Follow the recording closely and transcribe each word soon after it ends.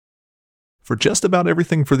for just about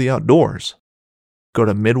everything for the outdoors. Go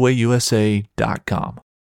to MidwayUSA.com.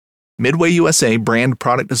 Midway USA brand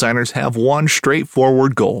product designers have one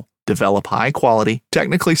straightforward goal: develop high-quality,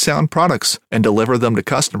 technically sound products and deliver them to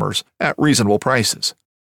customers at reasonable prices.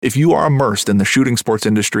 If you are immersed in the shooting sports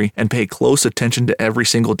industry and pay close attention to every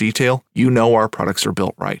single detail, you know our products are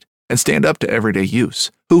built right and stand up to everyday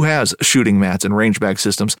use. Who has shooting mats and range bag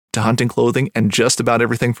systems to hunting clothing and just about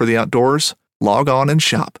everything for the outdoors? Log on and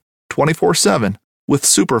shop 24/7 with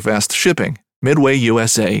super fast shipping.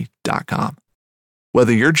 MidwayUSA.com.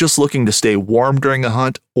 Whether you're just looking to stay warm during a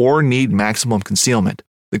hunt or need maximum concealment,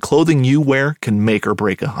 the clothing you wear can make or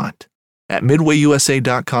break a hunt. At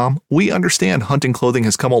MidwayUSA.com, we understand hunting clothing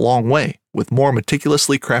has come a long way with more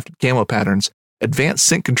meticulously crafted camo patterns, advanced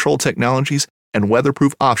scent control technologies, and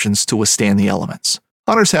weatherproof options to withstand the elements.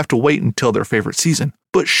 Hunters have to wait until their favorite season,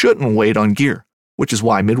 but shouldn't wait on gear, which is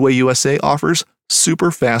why Midway USA offers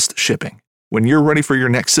super fast shipping. When you're ready for your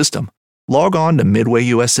next system, log on to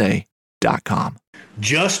MidwayUSA.com.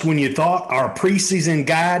 Just when you thought our preseason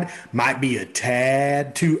guide might be a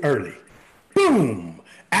tad too early. Boom!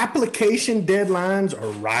 Application deadlines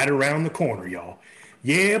are right around the corner, y'all.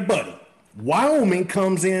 Yeah, buddy. Wyoming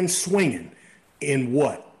comes in swinging in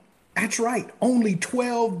what? That's right, only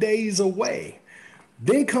 12 days away.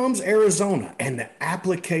 Then comes Arizona, and the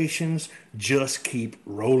applications just keep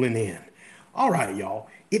rolling in. All right, y'all,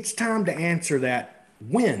 it's time to answer that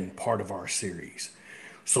when part of our series.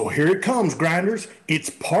 So here it comes, grinders. It's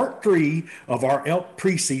part 3 of our elk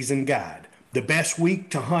preseason guide, the best week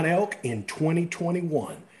to hunt elk in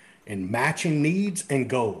 2021, and matching needs and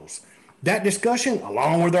goals. That discussion,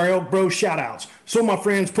 along with our Elk Bros shout-outs. So my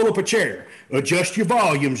friends, pull up a chair, adjust your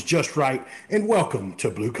volumes just right, and welcome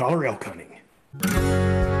to Blue Collar Elk Hunting.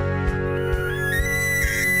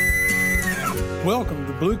 Welcome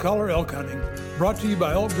to Blue Collar Elk Hunting, brought to you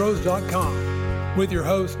by ElkBros.com, with your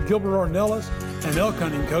host Gilbert Ornelas and elk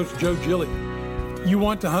hunting coach Joe Gilly. You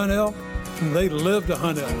want to hunt elk, and they live to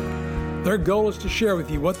hunt elk. Their goal is to share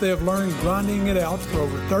with you what they have learned grinding it out for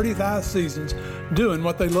over 35 seasons, doing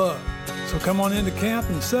what they love. So come on into camp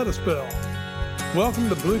and set a spell. Welcome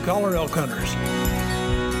to Blue Collar Elk Hunters.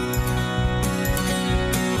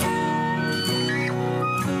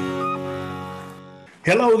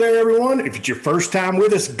 Hello there, everyone. If it's your first time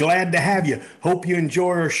with us, glad to have you. Hope you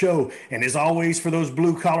enjoy our show. And as always, for those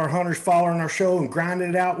blue-collar hunters following our show and grinding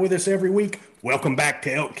it out with us every week, welcome back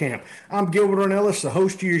to Elk Camp. I'm Gilbert Ornelas, the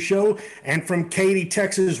host of your show, and from Katy,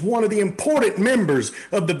 Texas, one of the important members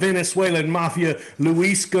of the Venezuelan Mafia,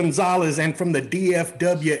 Luis Gonzalez, and from the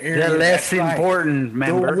DFW area. The less important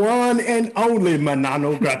member. The one and only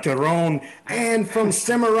Manano Grateron. And from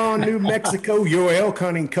Cimarron, New Mexico, your elk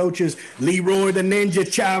hunting coaches, Leroy the Ninja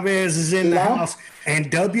Chavez is in the house.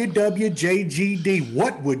 And WWJGD,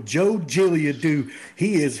 what would Joe Gillia do?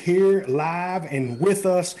 He is here live and with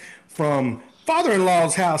us from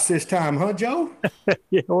father-in-law's house this time, huh, Joe?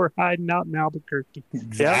 Yeah, we're hiding out in Albuquerque.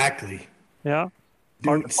 Exactly. Yeah.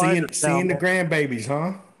 Dude, seeing the grandbabies,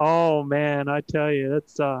 huh? Oh, man, I tell you,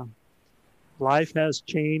 that's life has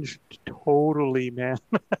changed totally, man.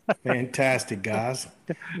 Fantastic, guys.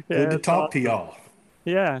 Good to talk to y'all.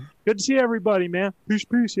 Yeah. Good to see everybody, man.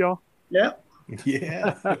 Peace, y'all. Yeah.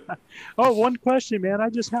 Yeah. Oh, one question, man. I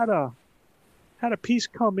just had a piece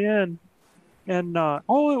come in. And,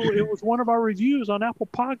 it was one of our reviews on Apple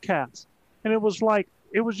Podcasts. And it was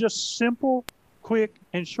just simple, quick,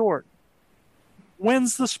 and short.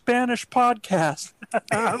 When's the Spanish podcast?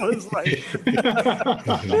 I was like,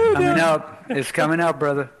 coming out. It's coming out,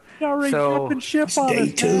 brother. So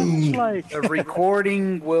stay tuned. The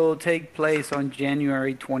recording will take place on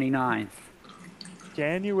January 29th.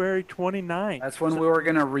 January 29th. That's when we were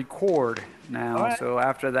going to record now. Right. So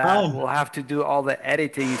after that, we'll have to do all the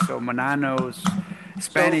editing. So Manano's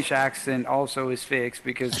Spanish accent also is fixed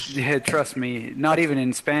because, trust me, not even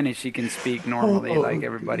in Spanish he can speak normally like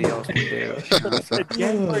everybody else would do. It's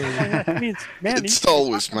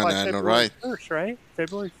always Manano, right?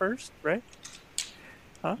 February 1st, right?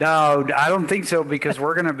 Huh? No, I don't think so because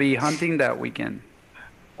we're going to be hunting that weekend.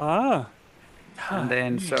 And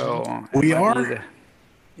then we are?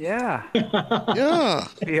 Yeah. Yeah.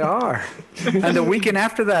 We are. And the weekend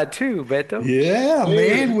after that too, Beto. Yeah,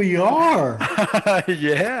 man, we are.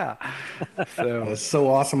 Yeah. So that's so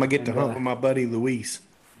awesome. I get to hunt with my buddy Luis.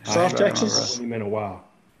 South Texas? I haven't been a while.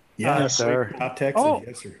 Yeah, yes, sir. South Texas,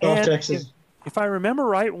 yes, sir. South Texas. If I remember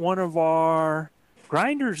right, one of our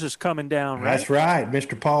grinders is coming down, right? That's right.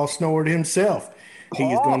 Mr. Paul Snoward himself. He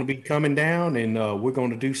is going to be coming down, and we're going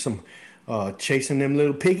to do some chasing them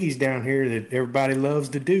little piggies down here that everybody loves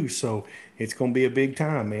to do. So It's going to be a big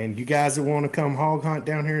time, man. You guys that want to come hog hunt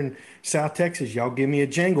down here in South Texas, y'all give me a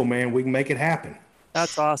jingle, man. We can make it happen.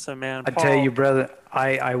 That's awesome, man. I tell you, brother,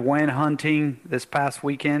 I went hunting this past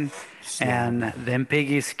weekend, and them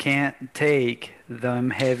piggies can't take them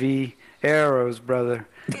heavy arrows, brother.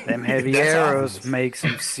 Them heavy arrows obvious. make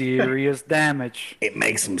some serious damage. It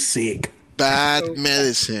makes them sick. Bad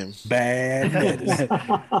medicine. Bad medicine.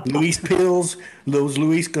 Those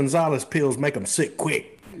Luis Gonzalez pills make them sick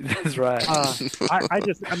quick. That's right.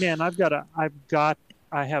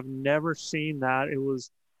 I have never seen that. It was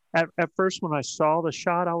at first when I saw the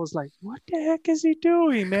shot, I was like, what the heck is he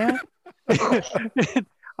doing, man? Shot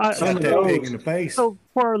that pig in the face. So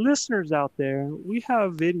for our listeners out there, we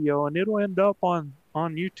have video, and it'll end up on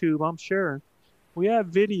YouTube, I'm sure. We have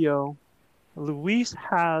video. Luis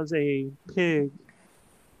has a pig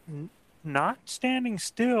not standing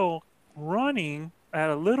still, running at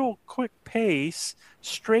a little quick pace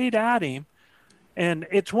straight at him. And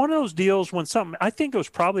it's one of those deals when I think it was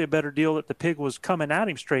probably a better deal that the pig was coming at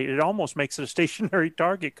him straight. It almost makes it a stationary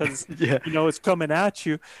target because, it's coming at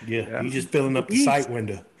you. Yeah, he's just filling up the sight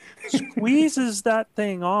window. Squeezes that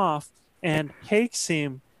thing off and takes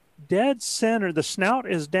him dead center. The snout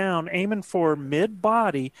is down, aiming for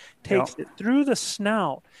mid-body, takes it through the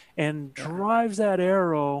snout and drives that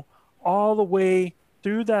arrow all the way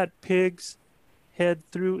through that pig's head,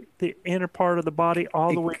 through the inner part of the body,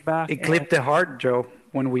 all the way back. It clipped the heart, Joe.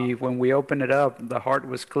 When we opened it up, the heart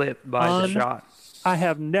was clipped by the shot. I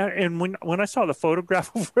have never, and when I saw the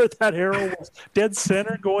photograph of where that arrow was dead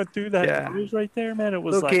center going through that nose right there, man, it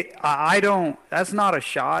was that's not a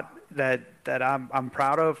shot that I'm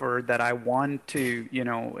proud of or that I want to,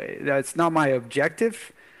 that's not my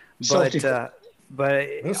objective, but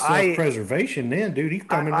that's self-preservation then, dude. He's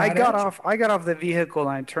coming I got off the vehicle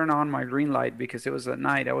and I turned on my green light because it was at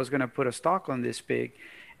night. I was going to put a stock on this pig,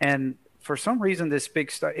 and for some reason this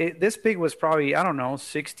pig was probably, I don't know,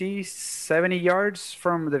 60, 70 yards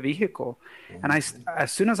from the vehicle. And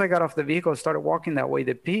as soon as I got off the vehicle, I started walking that way.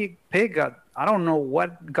 The pig got, I don't know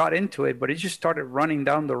what got into it, but it just started running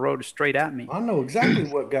down the road straight at me. I know exactly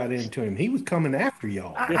what got into him. He was coming after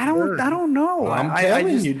y'all. I don't know. Well, I'm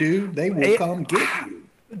telling you, dude, they will come get you.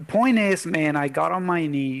 Point is, man, I got on my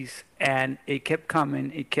knees and it kept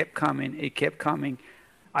coming. It kept coming. It kept coming.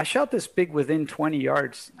 I shot this pig within 20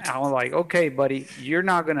 yards. I was like, okay, buddy, you're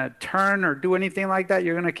not going to turn or do anything like that.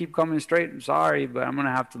 You're going to keep coming straight. I'm sorry, but I'm going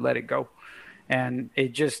to have to let it go. And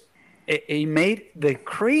it made the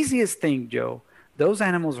craziest thing, Joe. Those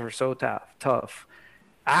animals are so tough.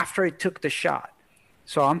 After it took the shot,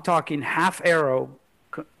 so I'm talking half arrow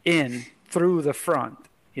in through the front.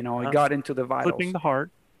 It got into the vitals. Clipping the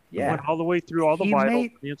heart. Yeah. Went all the way through all the vitals.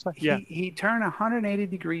 He turned 180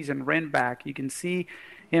 degrees and ran back. You can see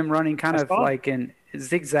him running kind of like in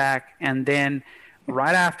zigzag, and then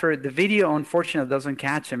right after the video, unfortunately, doesn't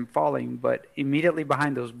catch him falling, but immediately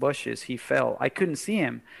behind those bushes, he fell. I couldn't see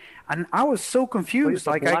him. And I was so confused.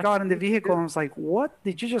 Like, I got in the vehicle and I was like, what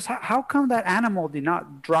did you just, how come that animal did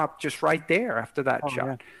not drop just right there after that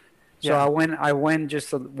shot? So I went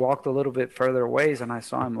just walked a little bit further away, and I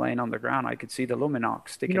saw him laying on the ground. I could see the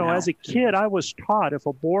luminox sticking out. As a kid, I was taught if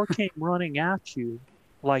a boar came running at you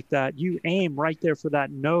like that, you aim right there for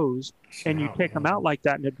that nose, and you take him out like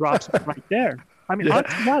that, and it drops right there. I mean,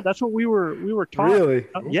 that's what we were taught. Really?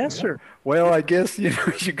 Yes, sir. Well, I guess you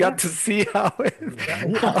got to see how it.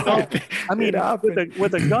 I mean,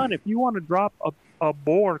 with a gun, if you want to drop a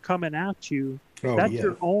boar coming at you, that's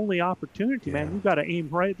your only opportunity, man. You got to aim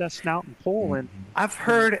right at that snout and pull. And I've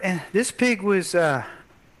heard, and this pig was good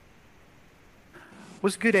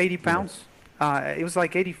 80 pounds. It was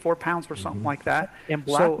like 84 pounds or something like that. And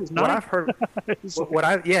black is not. What I've heard,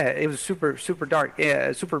 it was super, super dark,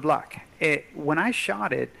 super black. When I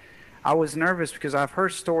shot it, I was nervous because I've heard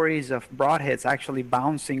stories of broadheads actually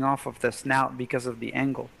bouncing off of the snout because of the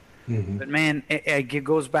angle. Mm-hmm. But man, it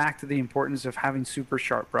goes back to the importance of having super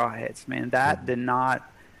sharp broadheads. Man, that did not.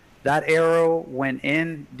 That arrow went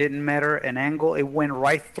in, didn't matter an angle. It went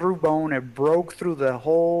right through bone. It broke through the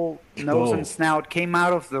whole nose and snout, came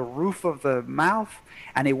out of the roof of the mouth,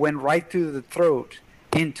 and it went right through the throat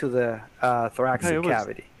into the thoracic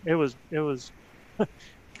cavity. It was.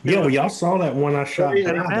 Y'all saw that one I shot.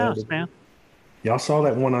 Man. Y'all saw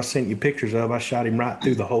that one I sent you pictures of. I shot him right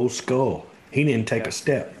through the whole skull. He didn't take a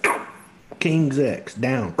step. King's X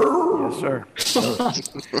down. Yes, sir. So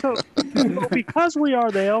because we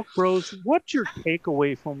are the Elk Bros, what's your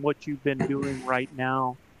takeaway from what you've been doing right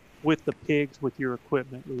now with the pigs, with your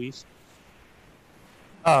equipment, Luis?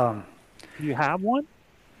 Do you have one?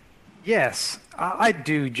 Yes, I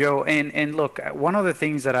do, Joe. And look, one of the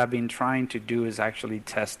things that I've been trying to do is actually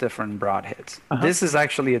test different broadheads. This is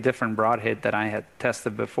actually a different broadhead that I had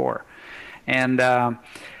tested before, and to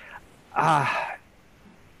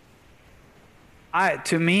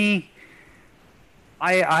me,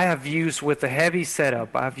 I have used with the heavy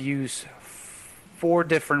setup. I've used 4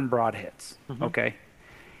 different broadheads. Okay,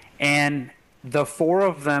 and the 4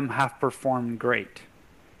 of them have performed great.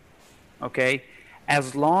 Okay.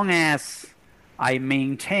 As long as I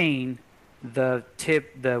maintain the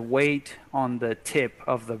weight on the tip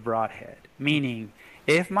of the broadhead, meaning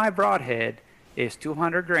if my broadhead is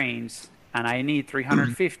 200 grains and I need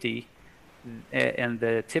 350 and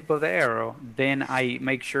the tip of the arrow, then I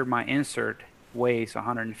make sure my insert weighs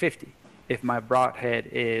 150. If my broadhead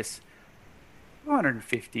is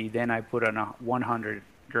 250, then I put on a 100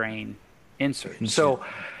 grain insert. So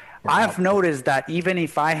I've noticed that even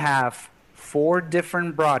if I have 4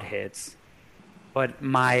 different broadheads, but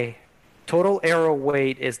my total arrow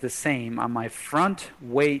weight is the same, and my front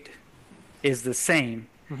weight is the same,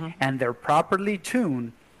 and they're properly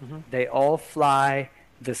tuned, they all fly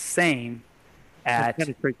the same at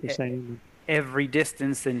penetrate the same. Every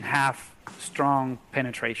distance and half strong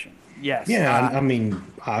penetration. Yes. Yeah, I mean,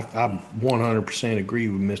 I 100% agree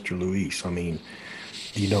with Mr. Luis. I mean,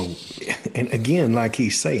 and again, like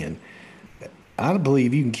he's saying, I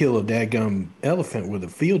believe you can kill a daggum elephant with a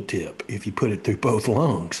field tip if you put it through both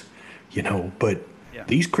lungs, but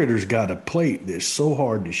these critters got a plate that's so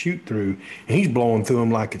hard to shoot through, and he's blowing through them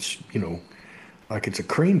like it's, like it's a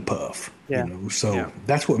cream puff, So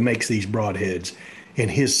that's what makes these broadheads and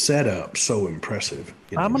his setup so impressive.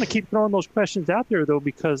 I'm going to keep throwing those questions out there, though,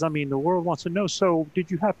 because, I mean, the world wants to know. So did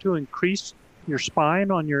you have to increase your spine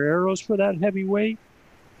on your arrows for that heavy weight?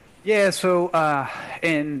 Yeah, so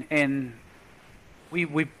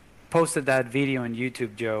we posted that video on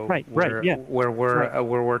YouTube, Joe. Where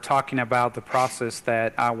we're talking about the process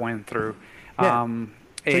that I went through. Yeah.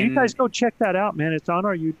 So you guys go check that out, man. It's on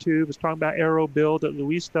our YouTube. It's talking about arrow build that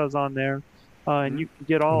Luis does on there, and you can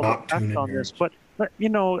get all the facts on this. But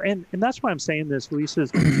and that's why I'm saying this, Luis,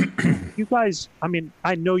 is you guys. I mean,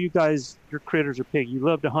 I know you guys. Your critters are pig. You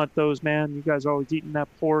love to hunt those, man. You guys are always eating that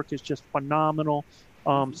pork. It's just phenomenal.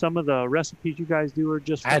 Some of the recipes you guys do are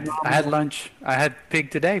just I had lunch. I had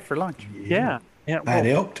pig today for lunch. Yeah. I had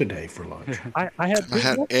elk today for lunch. I had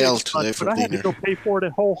elk today for dinner. But I had to go pay for it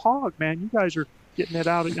at whole hog, man. You guys are getting it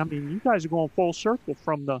out. I mean, you guys are going full circle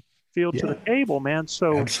from the field to the table, man.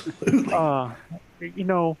 So, absolutely.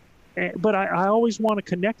 But I always want to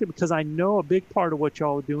connect it because I know a big part of what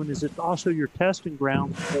y'all are doing is it's also your testing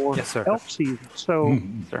ground for elk season. So,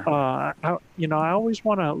 I always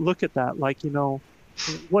want to look at that. Like,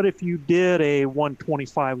 what if you did a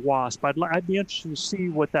 125 wasp? I'd be interested to see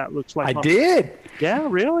what that looks like. I did. Yeah,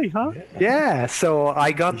 really, huh? Yeah. So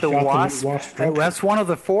I got the wasp. That's one of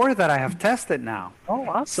the 4 that I have tested now. Oh,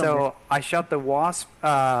 awesome. So I shot the wasp.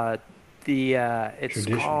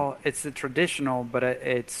 It's the traditional, but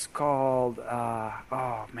it's called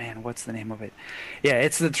what's the name of it? Yeah,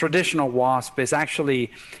 it's the traditional wasp. It's actually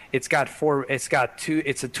it's a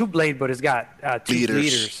 2-blade, but it's got 2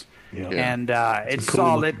 bleeders. Yeah. And it's cool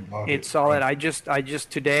solid. It's solid. I just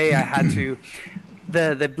today I had to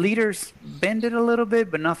the bleeders bend it a little bit,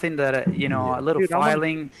 but nothing that a little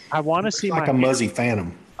filing. I want to see like a Muzzy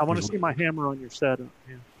Phantom. I want to see my hammer on your setup.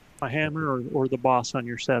 Yeah. My hammer or the boss on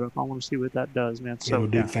your setup. I want to see what that does, man. So it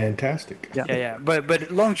would do fantastic. Yeah.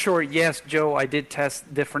 But long short, yes, Joe, I did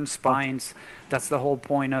test different spines. That's the whole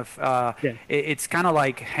point of it's kind of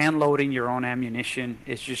like hand loading your own ammunition.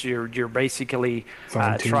 It's just you're basically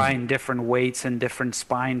trying different weights and different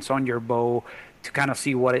spines on your bow to kind of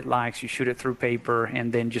see what it likes. You shoot it through paper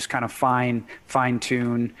and then just kind of fine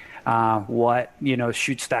tune what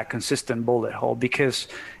shoots that consistent bullet hole, because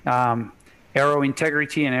arrow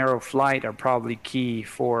integrity and arrow flight are probably key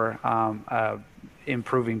for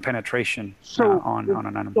improving penetration on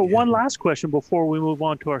an animal. So one last question before we move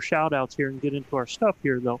on to our shout outs here and get into our stuff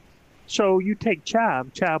here, though. So you take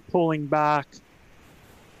Chab pulling back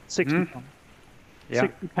 60 pounds.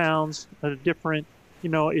 60 pounds at a different,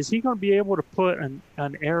 is he going to be able to put an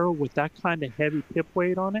arrow with that kind of heavy tip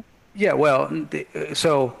weight on it? Yeah, well,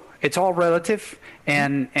 so it's all relative,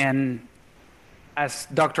 and as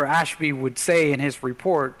Dr. Ashby would say in his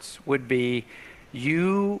reports, would be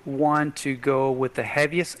you want to go with the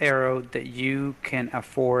heaviest arrow that you can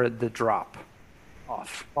afford the drop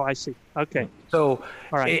off. Oh, I see. Okay. So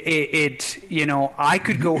all right. I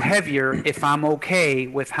could go heavier if I'm okay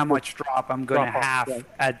with how much drop I'm going to have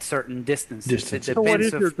at certain distances. It so what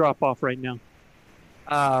is your drop off right now?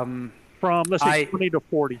 From, let's say 20 to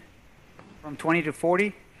 40. From 20 to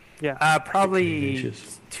 40? Yeah. Probably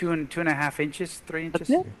 2.5 inches, 3 inches. That's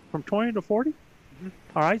it? From 20 to 40? Mm-hmm.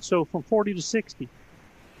 All right, so from 40 to 60.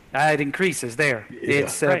 It increases there. Yeah.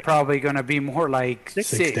 It's probably going to be more like 6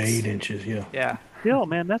 to 8 inches, Yeah. Still,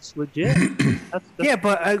 man, that's legit. that's yeah,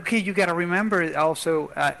 but okay, you got to remember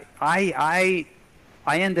also, I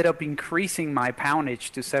ended up increasing my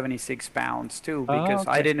poundage to 76 pounds too, because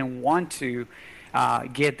I didn't want to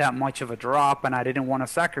get that much of a drop, and I didn't want to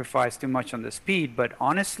sacrifice too much on the speed. But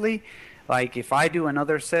honestly, like if I do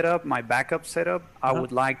another setup, my backup setup, I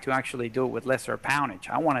would like to actually do it with lesser poundage.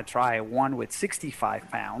 I want to try one with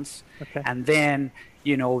 65 pounds, and then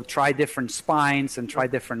try different spines and try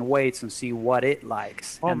different weights and see what it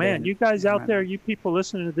likes. Oh, man, you guys out there, you people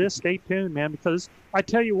listening to this, stay tuned, man, because I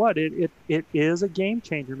tell you what, it is a game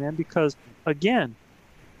changer, man, because, again,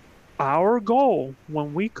 our goal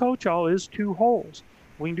when we coach all is 2 holes.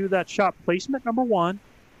 We can do that shot placement, number 1,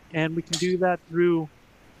 and we can do that through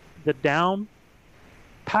the down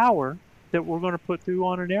power that we're going to put through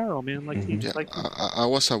on an arrow, man. I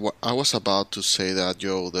was about to say that,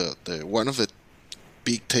 Joe, the one of the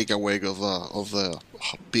big takeaway of the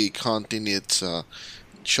big hunting, it's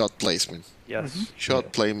shot placement. Yes.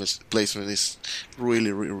 Shot placement is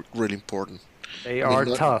really, really, really important. They are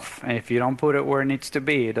tough, and if you don't put it where it needs to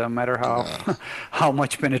be, it doesn't matter how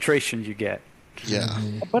much penetration you get. Yeah.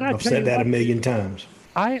 But I've said that a million times.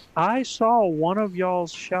 I saw one of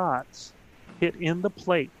y'all's shots hit in the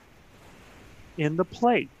plate,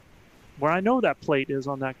 where I know that plate is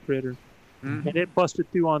on that critter. Mm-hmm. And it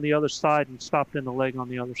busted through on the other side and stopped in the leg on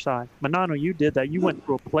the other side. Manano, you did that. You went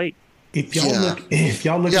through a plate. If y'all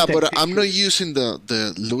look yeah, at that but picture, I'm not using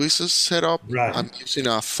the Lewis's setup. Right. I'm using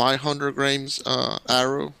a 500 grams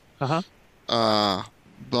arrow.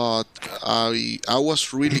 But I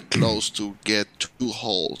was really close to get 2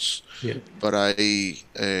 holes. Yeah. But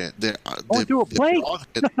do a plate.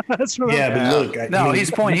 That's what but look.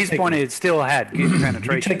 His point it still had good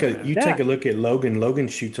penetration. You take a look at Logan. Logan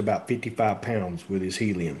shoots about 55 pounds with his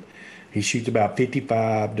helium. He shoots about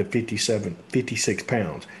 55 to 56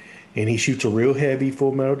 pounds. And he shoots a real heavy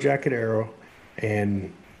full metal jacket arrow,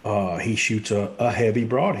 and he shoots a heavy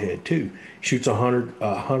broadhead too. He shoots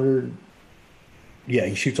 100. Yeah,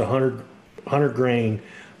 he shoots 100 grain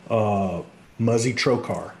Muzzy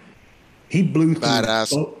Trocar. He blew through.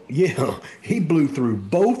 Badass. He blew through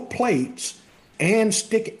both plates and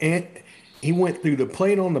he went through the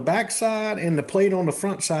plate on the back side and the plate on the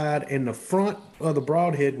front side, and the front of the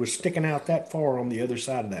broadhead was sticking out that far on the other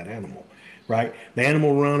side of that animal. Right, the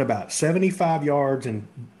animal run about 75 yards and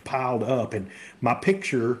piled up. And my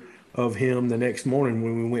picture of him the next morning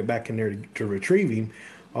when we went back in there to retrieve him,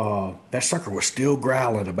 that sucker was still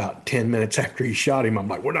growling about 10 minutes after he shot him. I'm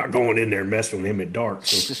like, we're not going in there messing with him at dark.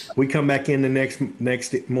 So we come back in the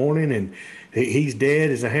next morning, and he's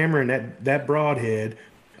dead as a hammer. And that broadhead,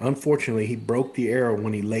 unfortunately, he broke the arrow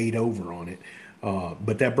when he laid over on it.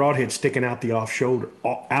 But that broadhead sticking out the off shoulder,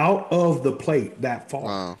 out of the plate that far.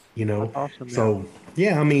 Wow. That's awesome, so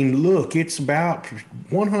yeah, I mean, look, it's about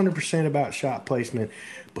 100% about shot placement,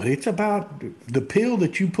 but it's about the pill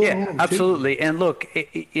that you put on. Absolutely. And look,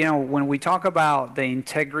 when we talk about the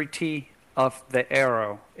integrity of the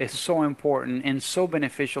arrow, it's so important and so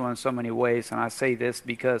beneficial in so many ways. And I say this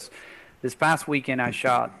because this past weekend I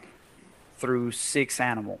shot through 6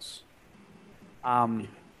 animals.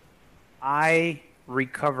 I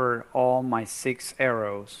recovered all my 6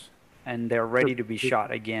 arrows, and they're ready to be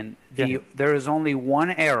shot again. There is only one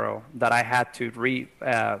arrow that I had to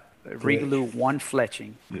re-glue one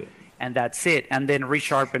fletching, and that's it, and then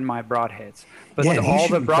resharpen my broadheads. But all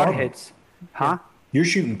the broadheads, You're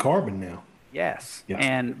shooting carbon now. Yes,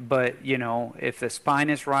 but if the spine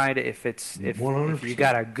is right, if you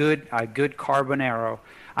got a good carbon arrow,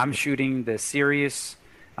 I'm shooting the Sirius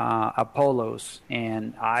Apollos,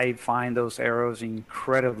 and I find those arrows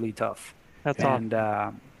incredibly tough. That's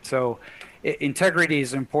awesome. So integrity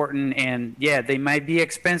is important, and they might be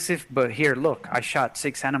expensive, but here, look, I shot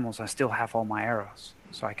 6 animals. I still have all my arrows,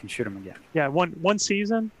 so I can shoot them again. Yeah, one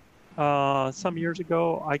season, some years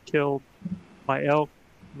ago, I killed my elk,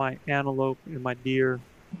 my antelope, and my deer,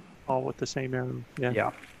 all with the same arrow. Yeah.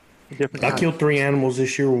 I killed 3 animals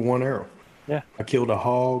this year with 1 arrow. Yeah. I killed a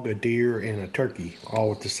hog, a deer, and a turkey, all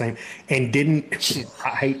with the same. And didn't, I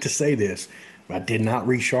hate to say this, but I did not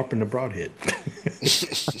resharpen the broadhead.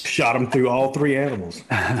 Shot them through all 3 animals.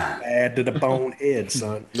 Add to the bone head,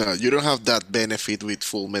 son. No, you don't have that benefit with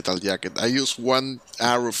Full Metal Jacket. I use 1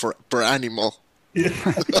 arrow per animal.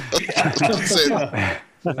 That's it.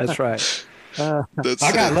 That's right. I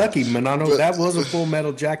got lucky, Manano. That was a Full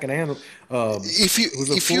Metal Jacket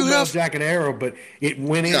If you have jacket arrow, but it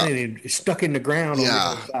went in and it stuck in the ground.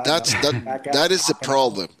 Yeah, that is the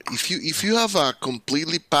problem. If you have a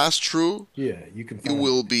completely pass through, you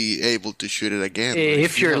will be able to shoot it again.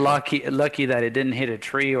 If you're lucky that it didn't hit a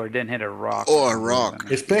tree or didn't hit a rock. Or a rock.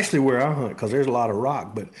 Especially where I hunt, because there's a lot of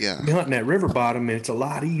rock. But you hunt in that river bottom, and it's a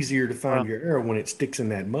lot easier to find your arrow when it sticks in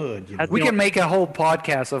that mud. You know? We can make a whole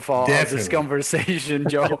podcast of all this conversation,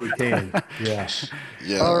 Joe. We can. Yeah.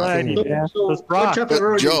 All right. But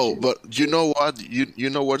Joe, but you know what? You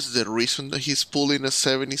know what's the reason that he's pulling a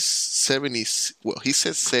 70? Well, he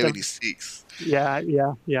says 76. Yeah.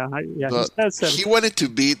 But he wanted to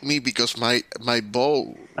beat me because my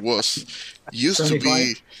bow used to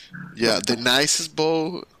be the nicest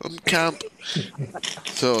bow on camp.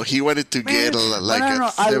 So he wanted to get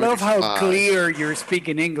I love how clear you're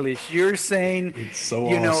speaking English. You're saying it's so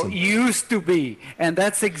awesome. Used to be, and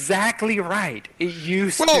that's exactly right. It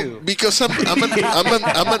used to. Well, because I'm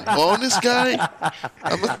an honest guy.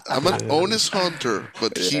 I'm an honest hunter.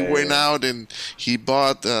 But he went out and he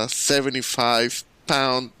bought a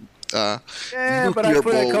 75-pound. But I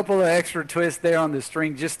put a couple of extra twists there on the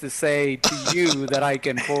string just to say to you that I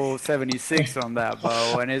can pull 76 on that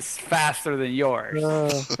bow, and it's faster than yours.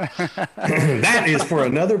 That is for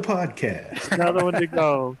another podcast. Another one to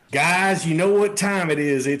go. Guys, you know what time it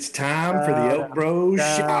is. It's time for the Elk Bros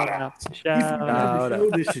shout-outs.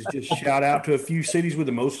 This is just shout out to a few cities with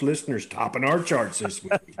the most listeners topping our charts this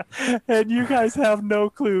week. And you guys have no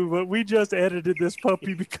clue, but we just edited this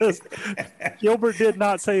puppy because Gilbert did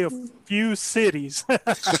not say a few cities. He pulled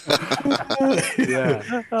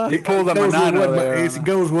a Monano there. It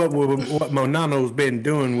goes what Monano's been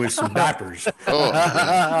doing with some diapers.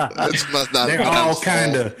 They're all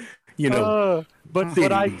kind of,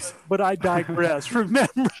 But I digress.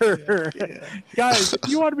 Remember, guys, if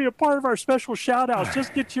you want to be a part of our special shout-outs,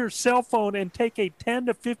 just get your cell phone and take a 10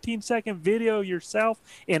 to 15-second video yourself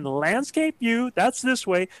in landscape view. That's this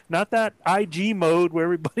way, not that IG mode where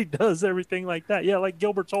everybody does everything like that. Yeah, like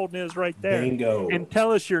Gilbert's holding his right there. Bingo. And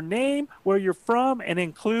tell us your name, where you're from, and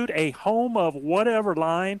include a home of whatever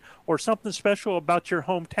line or something special about your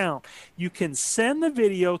hometown. You can send the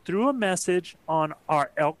video through a message on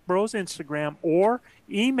our Elk Bros Instagram or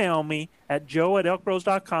email me at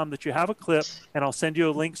joe@elkbros.com that you have a clip, and I'll send you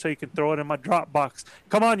a link so you can throw it in my Dropbox.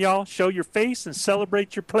 Come on, y'all. Show your face and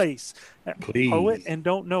celebrate your place. Please. Poet and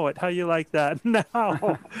don't know it. How you like that?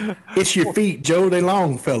 Now. It's your feet, Joe. They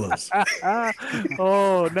long, fellas.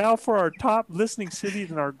 Now for our top listening cities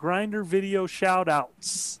and our Grinder video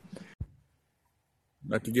shout-outs. I'd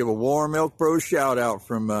like to give a warm Elk Bros shout-out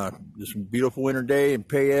from this beautiful winter day in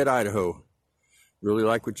Payette, Idaho. Really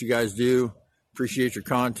like what you guys do. Appreciate your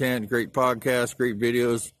content. Great podcast, great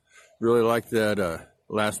videos. Really like that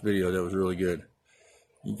last video. That was really good.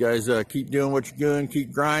 You guys keep doing what you're doing.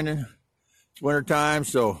 Keep grinding. It's winter time,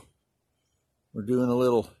 so we're doing a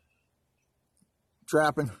little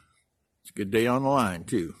trapping. It's a good day on the line,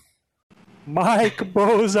 too. Mike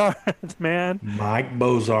Bozarth, man. Mike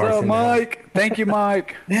Bozarth. So, Mike. Thank you,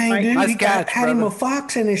 Mike. Dang, dude, nice he catch, had him a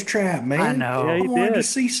fox in his trap, man. I know. Yeah, I wanted to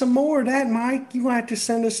see some more of that, Mike. You have to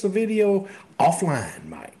send us the video offline,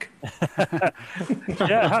 Mike.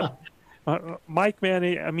 Yeah. Mike, man,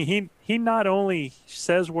 he not only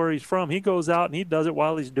says where he's from, he goes out and he does it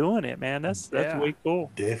while he's doing it, man. That's way cool.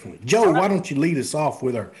 Definitely. Joe, why don't you lead us off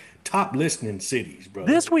with our top listening cities, bro?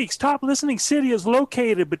 This week's top listening city is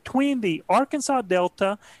located between the Arkansas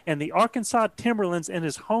Delta and the Arkansas Timberlands and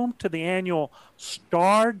is home to the annual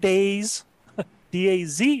Star Daze,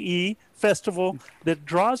 D-A-Z-E, festival that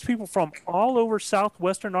draws people from all over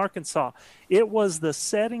southwestern Arkansas. It was the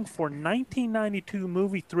setting for 1992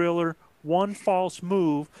 movie thriller One False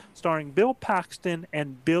Move, starring Bill Paxton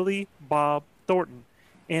and Billy Bob Thornton,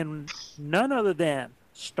 and none other than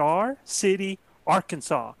Star City,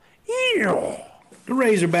 Arkansas. Ew. The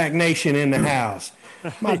Razorback Nation in the house.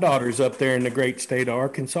 My daughter's up there in the great state of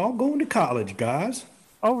Arkansas going to college, guys.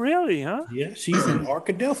 Oh, really, huh? Yeah, she's in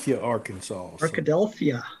Arkadelphia, Arkansas. So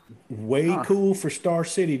Arkadelphia. way cool for Star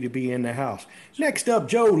City to be in the house. Next up,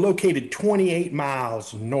 Joe, located 28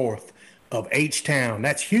 miles north of H-Town.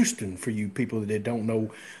 That's Houston for you people that don't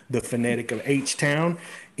know the phonetic of H-Town.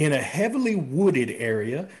 In a heavily wooded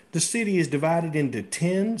area, the city is divided into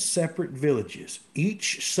 10 separate villages,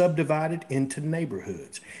 each subdivided into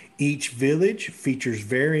neighborhoods. Each village features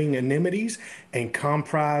varying amenities and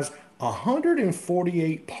comprise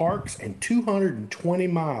 148 parks and 220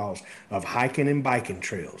 miles of hiking and biking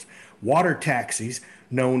trails. Water taxis,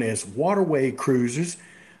 known as waterway cruisers,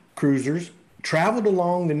 traveled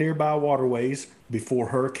along the nearby waterways before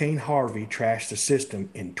Hurricane Harvey trashed the system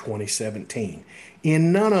in 2017.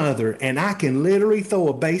 In none other, and I can literally throw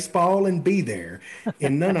a baseball and be there,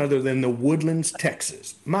 in none other than the Woodlands,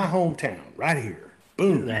 Texas, my hometown, right here.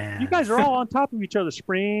 Boom. You guys are all on top of each other.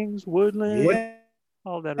 Springs, Woodlands. Yeah.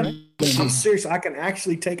 All that, right? I'm serious. I can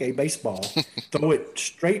actually take a baseball, throw it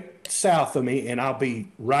straight south of me, and I'll be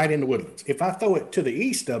right in the Woodlands. If I throw it to the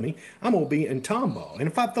east of me, I'm going to be in Tomball. And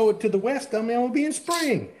if I throw it to the west of me, I'm going to be in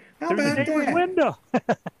Spring. How about that? Window.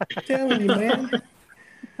 I'm telling you, man.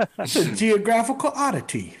 It's a geographical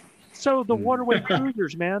oddity. So the waterway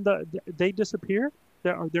cruisers, man, they disappear?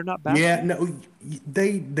 They're not back? Yeah, no,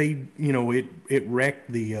 they it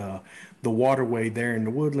wrecked the waterway there in the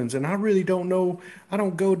Woodlands, and I really don't know. I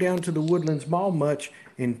don't go down to the Woodlands Mall much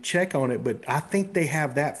and check on it, but I think they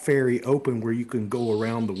have that ferry open where you can go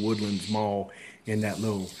around the Woodlands Mall in that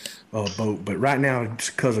little boat. But right now,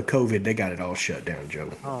 because of COVID, they got it all shut down, Joe.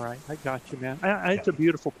 All right, I got you, man. It's a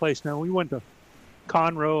beautiful place. Now, we went to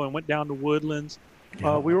Conroe and went down to Woodlands.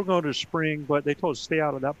 Yeah. We were going to Spring, but they told us to stay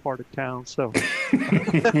out of that part of town. So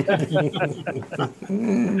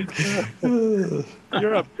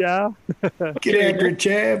you're up, Chav. Get angry,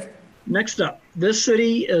 Chav. Next up, this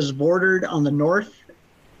city is bordered on the north,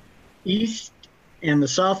 east, and the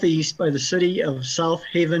southeast by the city of South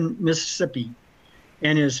Haven, Mississippi,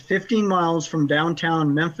 and is 15 miles from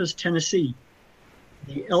downtown Memphis, Tennessee.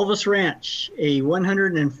 The Elvis Ranch, a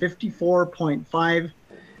 154.5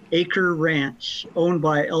 acre ranch owned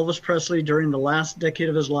by Elvis Presley during the last decade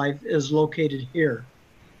of his life, is located here.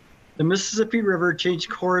 The Mississippi River changed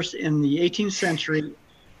course in the 18th century,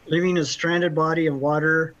 leaving a stranded body of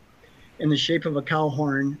water in the shape of a cow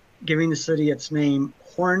horn, giving the city its name,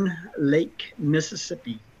 Horn Lake,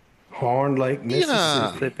 Mississippi. Horn Lake,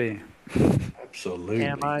 Mississippi. Yeah. Absolutely.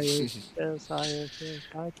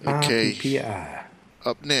 Okay.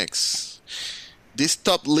 Up next. This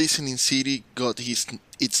top listening city got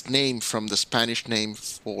its name from the Spanish name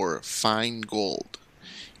for fine gold.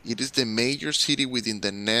 It is the major city within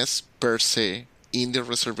the Nez Perce Indian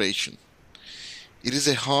Reservation. It is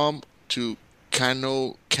a home to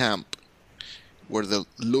Canoe Camp, where the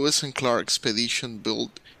Lewis and Clark expedition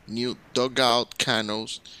built new dugout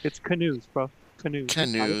canoes. It's canoes, bro.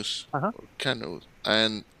 Canoes. Canoes.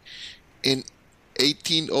 And in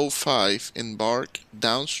 1805, embarked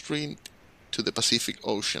downstream to the Pacific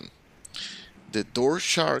Ocean. The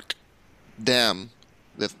Dorshark Dam,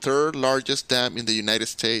 the third largest dam in the United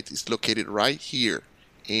States, is located right here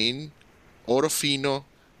in Orofino,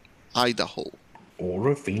 Idaho.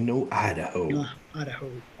 Orofino, Idaho.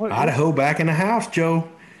 Idaho. Idaho back in the house, Joe.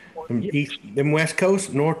 Them West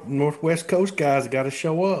Coast, Northwest Coast guys got to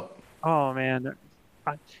show up. Oh, man.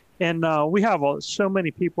 And we have so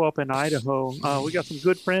many people up in Idaho. We got some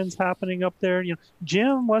good friends happening up there. You know,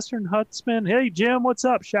 Jim, Western Huntsman. Hey, Jim, what's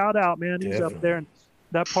up? Shout out, man. He's up there in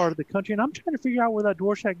that part of the country. And I'm trying to figure out where that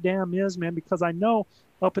Dorshark Dam is, man, because I know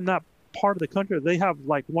up in that part of the country, they have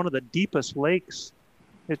like one of the deepest lakes.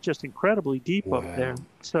 It's just incredibly deep up there.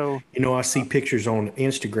 So, you know, I see pictures on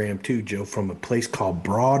Instagram too, Joe, from a place called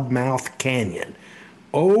Broadmouth Canyon.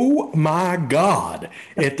 Oh my God,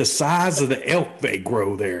 at the size of the elk they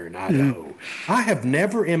grow there in Idaho. I have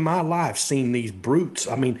never in my life seen these brutes.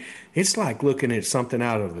 I mean, it's like looking at something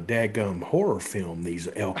out of a dadgum horror film, these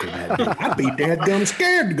elk are that big. I'd be dadgum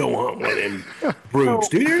scared to go hunt with them brutes.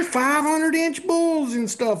 Dude, there's 500-inch bulls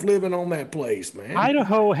and stuff living on that place, man.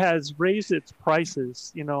 Idaho has raised its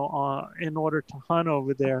prices, you know, in order to hunt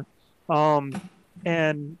over there.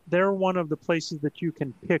 And they're one of the places that you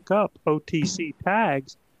can pick up OTC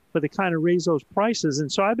tags, but they kind of raise those prices.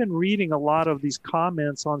 And so I've been reading a lot of these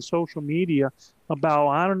comments on social media about,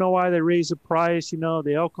 I don't know why they raise the price. You know,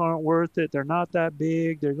 the elk aren't worth it. They're not that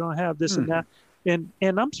big. They're going to have this and that. And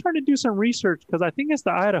I'm starting to do some research because I think it's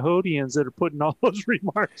the Idahoans that are putting all those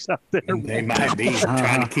remarks out there. They might be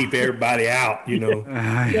trying to keep everybody out, you know,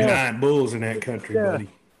 giant bulls in that country, buddy.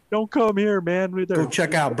 Don't come here, man. Go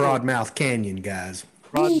check out Broadmouth Canyon, guys.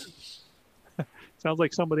 Sounds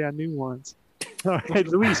like somebody I knew once. All right,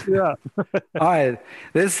 Luis, you're up. All right.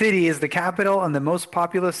 This city is the capital and the most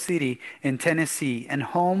populous city in Tennessee and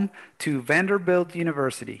home to Vanderbilt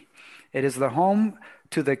University. It is the home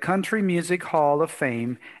to the Country Music Hall of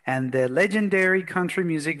Fame and the legendary country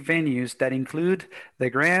music venues that include the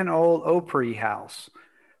Grand Ole Opry House,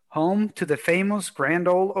 home to the famous Grand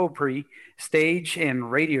Ole Opry stage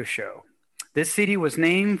and radio show. This city was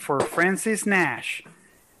named for Francis Nash,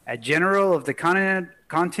 a general of the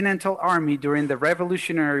Continental Army during the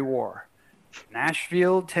Revolutionary War.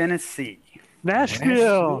 Nashville, Tennessee.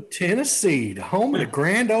 Nashville, Tennessee, the home of the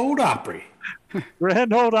Grand Ole Opry.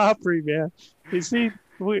 Grand Ole Opry, man. You see,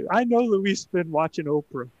 I know Luis been watching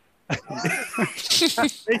Oprah. I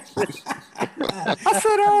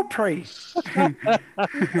said Opry.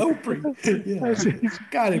 Oprah. Yeah.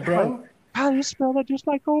 Got it, bro. God, you spell that just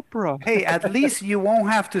like Oprah. Hey, at least you won't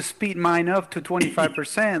have to speed mine up to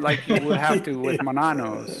 25% like you would have to with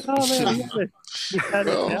Monanos. Oh, man, you had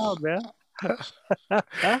it down, man.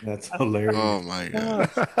 That's hilarious. Oh, my God.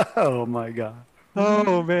 Oh, my God.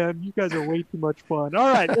 Oh, man, you guys are way too much fun.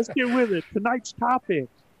 All right, let's get with it. Tonight's topic.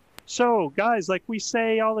 So, guys, like we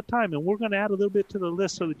say all the time, and we're going to add a little bit to the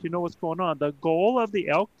list so that you know what's going on. The goal of the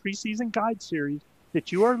Elk Preseason Guide series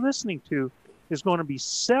that you are listening to is going to be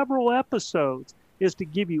several episodes, is to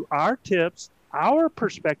give you our tips, our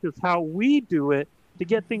perspectives, how we do it to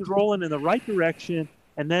get things rolling in the right direction,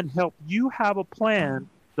 and then help you have a plan,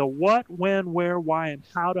 the what, when, where, why, and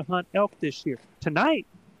how to hunt elk this year. Tonight,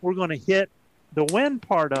 we're going to hit the when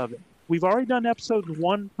part of it. We've already done episodes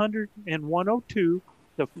 100 and 102,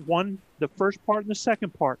 the first part and the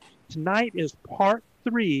second part. Tonight is part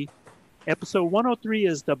 3. Episode 103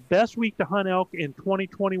 is the best week to hunt elk in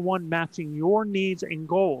 2021, matching your needs and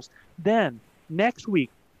goals. Then next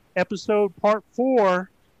week, episode part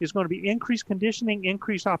 4 is going to be increased conditioning,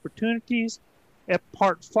 increased opportunities.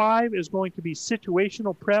 Part 5 is going to be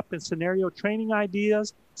situational prep and scenario training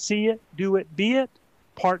ideas. See it, do it, be it.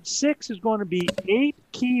 Part 6 is going to be 8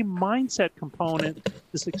 key mindset components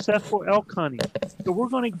to successful elk hunting. So we're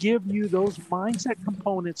going to give you those mindset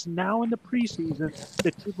components now in the preseason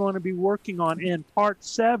that you're going to be working on. And part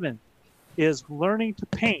 7 is learning to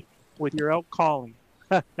paint with your elk calling.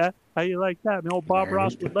 How you like that, man? Old Bob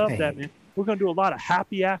Ross would love that, man. We're going to do a lot of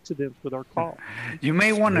happy accidents with our call. You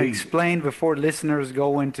may want to explain before listeners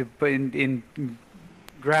go into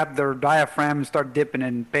grab their diaphragm and start dipping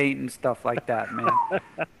in paint and stuff like that, man.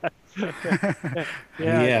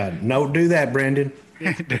 Yeah, don't do that, Brendan. So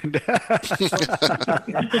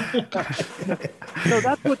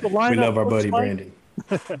that's what the lineup. We love our buddy like. Brandon.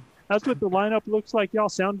 That's what the lineup looks like. Y'all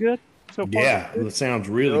sound good so far? Yeah, it sounds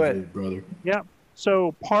really good, brother. Yeah.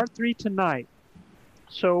 So part 3 tonight.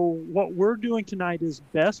 So what we're doing tonight is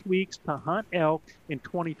best weeks to hunt elk in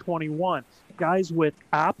 2021. Guys, with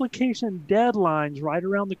application deadlines right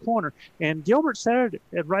around the corner. And Gilbert said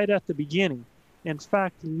it right at the beginning. In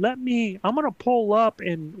fact, I'm going to pull up,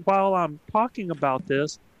 and while I'm talking about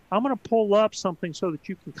this, I'm going to pull up something so that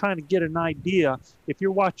you can kind of get an idea. If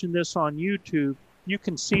you're watching this on YouTube, you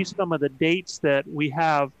can see some of the dates that we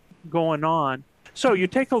have going on. So you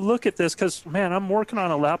take a look at this because, man, I'm working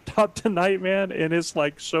on a laptop tonight, man, and it's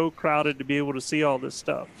like so crowded to be able to see all this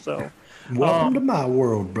stuff. So welcome to my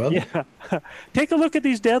world, brother. Yeah. Take a look at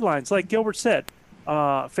these deadlines. Like Gilbert said,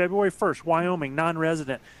 February 1st, Wyoming,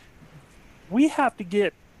 non-resident. We have to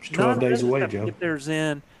get 12 days away, Joe. Get theirs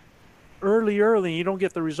in early, and you don't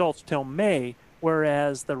get the results till May,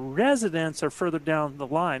 whereas the residents are further down the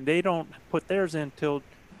line. They don't put theirs in till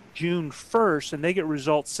June 1st, and they get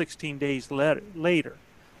results 16 days later.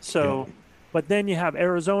 So, but then you have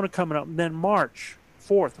Arizona coming up, and then March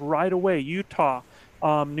 4th, right away, Utah,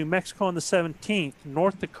 New Mexico on the 17th,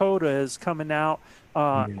 North Dakota is coming out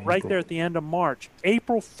right there at the end of March.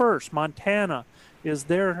 April 1st, Montana is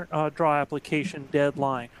their draw application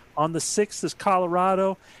deadline. On the 6th is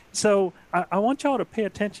Colorado. So I want y'all to pay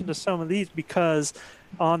attention to some of these because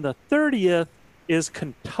on the 30th is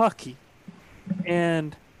Kentucky.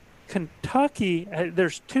 And Kentucky,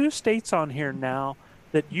 there's 2 states on here now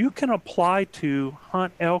that you can apply to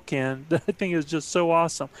hunt elk in that I think is just so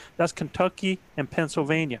awesome. That's Kentucky and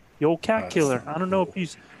Pennsylvania. The old cat killer. I don't know if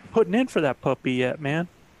he's putting in for that puppy yet, man.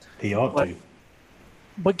 He ought to.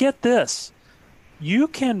 But get this. You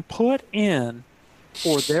can put in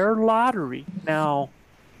for their lottery. Now,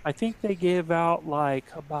 I think they gave out like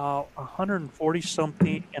about 140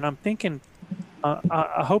 something, and I'm thinking,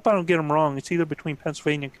 I hope I don't get them wrong. It's either between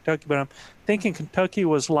Pennsylvania and Kentucky, but I'm thinking Kentucky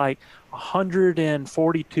was like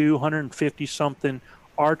 142, 150 something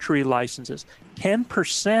archery licenses.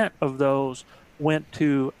 10% of those went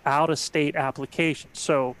to out-of-state applications.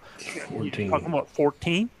 So 14. You're talking about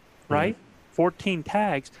 14, right? 14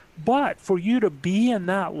 tags. But for you to be in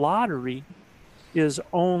that lottery is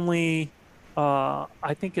only,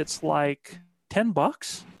 I think it's like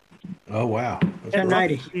 $10. Oh, wow.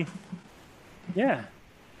 $10.90. Yeah.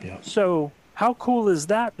 So how cool is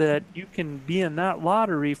that you can be in that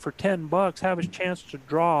lottery for $10, have a chance to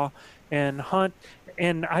draw and hunt?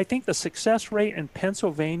 And I think the success rate in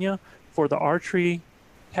Pennsylvania for the archery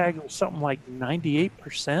tag was something like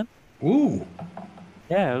 98%. Ooh.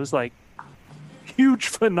 Yeah, it was like huge,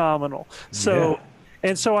 phenomenal. So,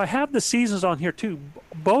 and so I have the seasons on here too.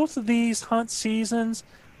 Both of these hunt seasons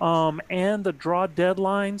and the draw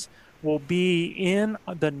deadlines will be in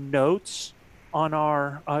the notes on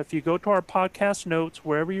our, if you go to our podcast notes,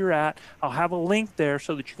 wherever you're at, I'll have a link there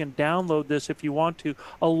so that you can download this if you want to,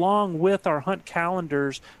 along with our hunt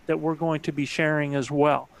calendars that we're going to be sharing as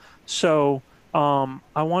well. So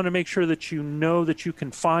I want to make sure that you know that you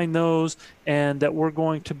can find those, and that we're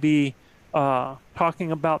going to be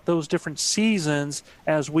talking about those different seasons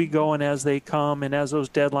as we go and as they come and as those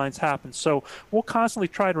deadlines happen. So we'll constantly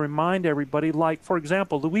try to remind everybody, like, for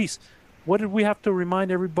example, Luis, what did we have to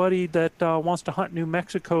remind everybody that wants to hunt New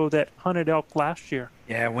Mexico that hunted elk last year?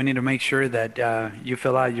 Yeah, we need to make sure that you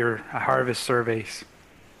fill out your harvest surveys.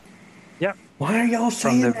 Yeah. Why are y'all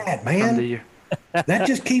saying that, man? That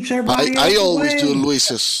just keeps everybody I always do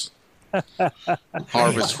Luis's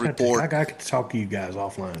harvest report. I got to talk to you guys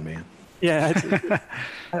offline, man. Yeah.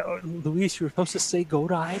 Luis, you were supposed to say go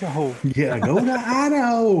to Idaho. Yeah, go to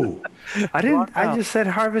Idaho. I didn't. I just said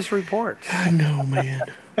harvest report. I know, man.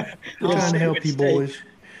 I'm trying to help you boys.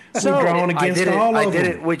 So, we're drawing against all of them. I did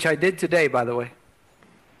it, which I did today, by the way.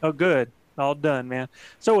 Oh, good. All done, man.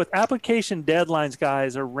 So with application deadlines,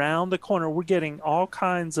 guys, around the corner, we're getting all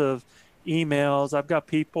kinds of emails. I've got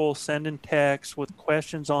people sending texts with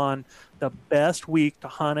questions on the best week to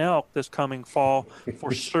hunt elk this coming fall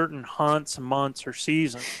for certain hunts, months, or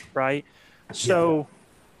seasons, right? So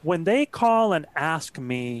when they call and ask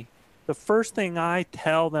me, the first thing I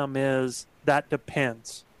tell them is that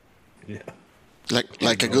depends. Yeah.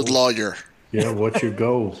 Like a good lawyer. Yeah, what's your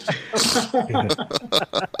goal?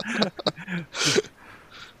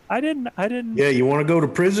 I didn't. Yeah, you want to go to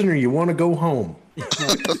prison or you want to go home?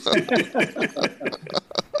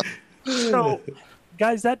 So,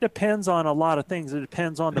 guys, that depends on a lot of things. It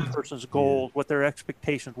depends on the person's goals, what their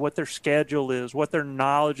expectations, what their schedule is, what their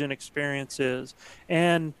knowledge and experience is,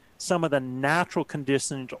 and some of the natural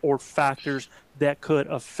conditions or factors that could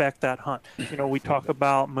affect that hunt. You know, we talk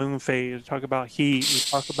about moon phase, we talk about heat, we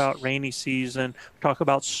talk about rainy season, we talk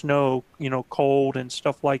about snow, you know, cold and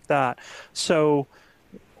stuff like that. So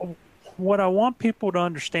what I want people to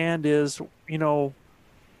understand is, you know,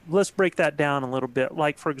 let's break that down a little bit.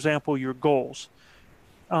 Like, for example, your goals.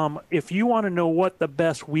 If you want to know what the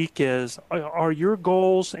best week is, are your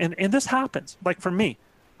goals, and this happens, like for me,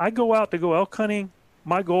 I go out to go elk hunting.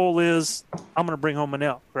 My goal is I'm going to bring home an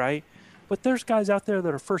elk, right? But there's guys out there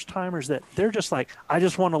that are first timers that they're just like, I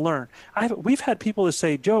just want to learn. We've had people that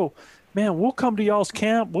say, Joe, man, we'll come to y'all's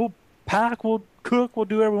camp. We'll pack, we'll cook, we'll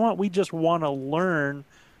do whatever we want. We just want to learn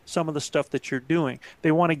some of the stuff that you're doing.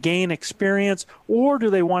 They want to gain experience, or do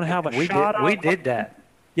they want to have a shot? We did that.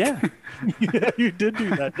 Yeah. Yeah, you did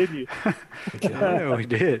do that, didn't you? Yeah, we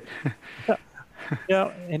did.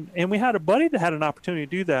 Yeah, and we had a buddy that had an opportunity to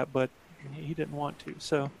do that, but he didn't want to.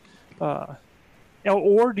 So,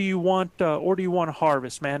 or do you want to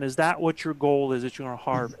harvest, man? Is that what your goal is? That you're going to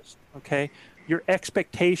harvest? Okay. Your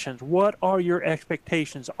expectations. What are your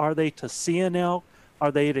expectations? Are they to see an elk?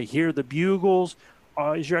 Are they to hear the bugles?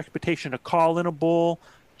 Is your expectation to call in a bull,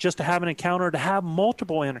 just to have an encounter, to have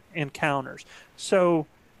multiple encounters? So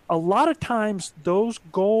a lot of times those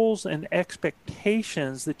goals and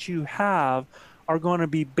expectations that you have are going to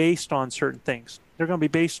be based on certain things. They're going to be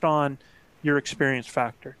based on your experience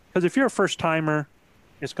factor. Because if you're a first timer,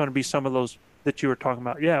 it's going to be some of those that you were talking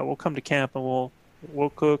about. Yeah, we'll come to camp and we'll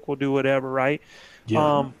cook, we'll do whatever, right?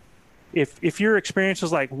 Yeah. If your experience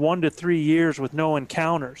is like 1 to 3 years with no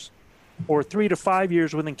encounters, or 3 to 5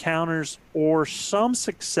 years with encounters or some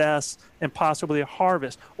success and possibly a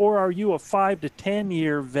harvest, or are you a 5 to 10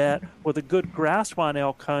 year vet with a good grasp on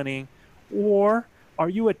elk hunting, or are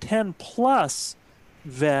you a 10 plus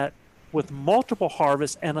vet with multiple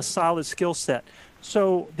harvests and a solid skill set?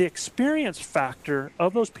 So the experience factor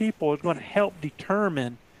of those people is going to help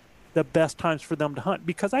determine the best times for them to hunt.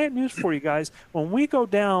 Because I have news for you guys. When we go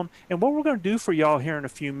down, and what we're going to do for y'all here in a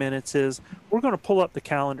few minutes is we're going to pull up the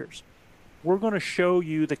calendars. We're going to show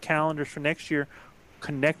you the calendars for next year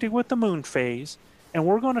connected with the moon phase, and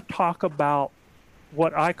we're going to talk about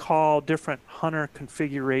what I call different hunter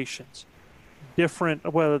configurations.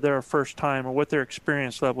 Different, whether they're a first time or what their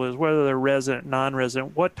experience level is, whether they're resident,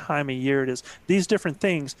 non-resident, what time of year it is, these different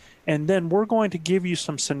things. And then we're going to give you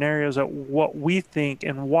some scenarios of what we think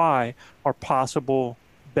and why are possible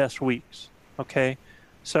best weeks. Okay.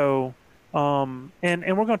 So, and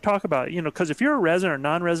we're going to talk about it, you know, because if you're a resident or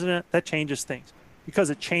non-resident, that changes things because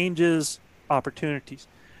it changes opportunities.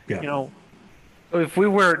 Yeah. You know, if we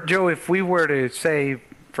were to say,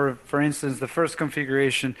 for instance, the first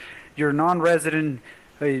configuration, you're non-resident,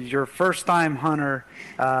 you're first-time hunter,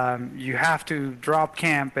 you have to drop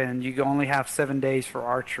camp and you only have 7 days for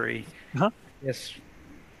archery. Uh-huh. Yes.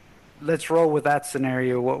 let's roll with that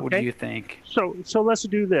scenario. What would you think? So let's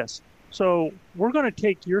do this. So we're going to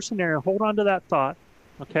take your scenario, hold on to that thought,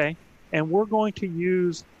 okay? And we're going to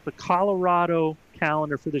use the Colorado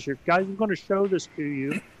calendar for this year. Guys, I'm going to show this to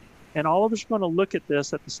you, and all of us are going to look at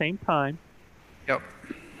this at the same time. Yep.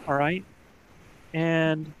 All right?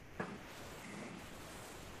 And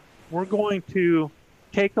we're going to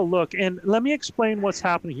take a look. And let me explain what's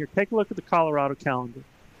happening here. Take a look at the Colorado calendar.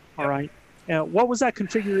 All right? And what was that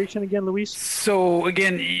configuration again, Luis? So,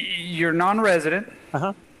 again, you're non-resident.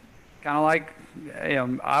 Uh-huh. Kind of like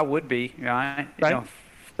I would be, right?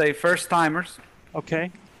 Say first-timers. Okay.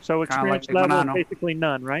 So experience like level basically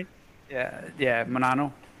none, right? Yeah,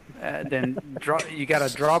 Manano. Then you got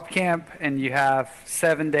a drop camp, and you have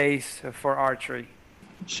 7 days for archery.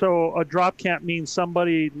 So a drop camp means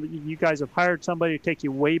you guys have hired somebody to take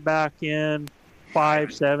you way back in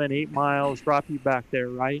 5, 7, 8 miles, drop you back there,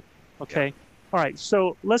 right? Okay. Yeah. All right.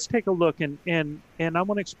 So let's take a look, and I'm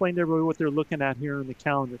going to explain to everybody what they're looking at here in the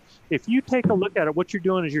calendar. If you take a look at it, what you're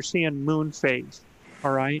doing is you're seeing moon phase.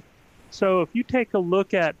 All right. So if you take a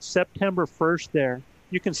look at September 1st there,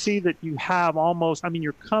 you can see that you have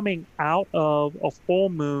you're coming out of a full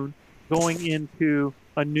moon going into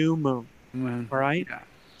a new moon. All right. Yeah.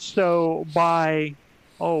 So by,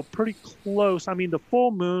 pretty close. I mean, the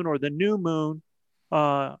full moon or the new moon,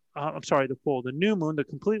 the new moon, the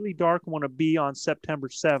completely dark one will be on September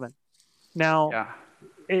 7th. Now,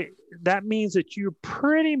 that means that you're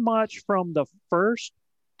pretty much from the 1st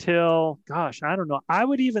till, I don't know. I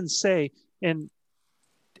would even say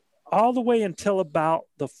all the way until about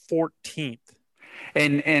the 14th.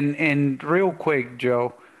 And real quick,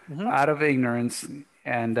 Joe, out of ignorance,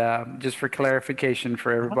 and just for clarification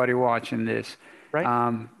for everybody watching this,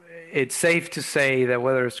 right? It's safe to say that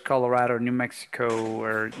whether it's Colorado, New Mexico,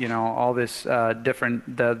 or all this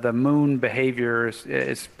different, the moon behavior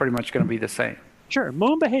is pretty much going to be the same. Sure,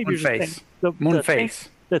 moon behavior is moon phase.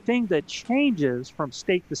 The thing that changes from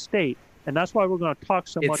state to state, and that's why we're going to talk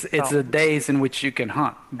so much. It's the days in which you can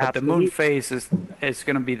hunt, but Absolutely. The moon phase is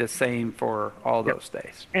going to be the same for all those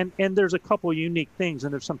days. And there's a couple unique things,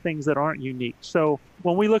 and there's some things that aren't unique. So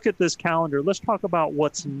when we look at this calendar, let's talk about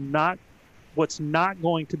what's not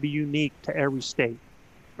going to be unique to every state.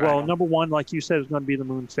 Right. Well, number one, like you said, is going to be the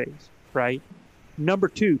moon phase, right? Number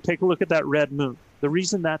two, take a look at that red moon. The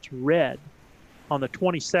reason that's red on the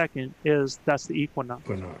 22nd is that's the equinox.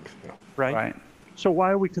 Right? So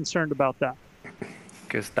why are we concerned about that?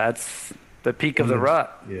 Because that's the peak of the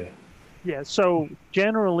rut. Yeah. So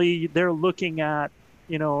generally they're looking at,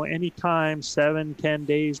 anytime 7-10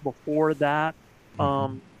 days before that.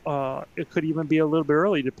 It could even be a little bit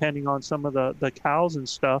early depending on some of the cows and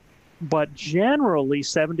stuff. But generally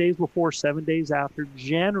 7 days before, 7 days after,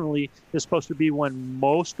 generally is supposed to be when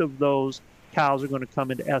most of those cows are going to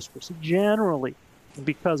come into estrus. Generally,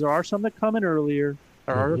 because there are some that come in earlier,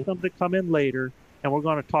 there are some that come in later, and we're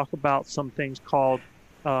going to talk about some things called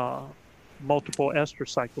multiple estrus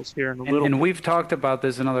cycles here in a little bit. And we've talked about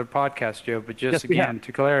this in other podcasts, Joe, but just again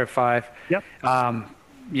to clarify,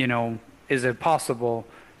 is it possible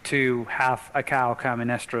to have a cow come in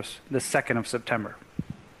estrus the 2nd of September?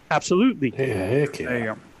 Absolutely. Yeah, heck yeah. There you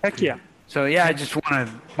go. Heck yeah. So, I just want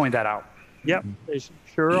to point that out. Yep, they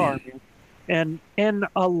sure are, man. And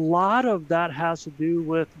a lot of that has to do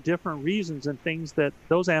with different reasons and things that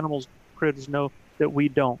those critters know that we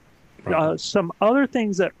don't. Right. Some other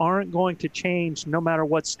things that aren't going to change no matter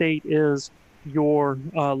what state is your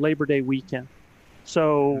Labor Day weekend.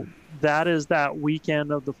 So that is that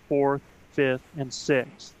weekend of the 4th, 5th, and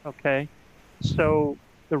 6th, okay? So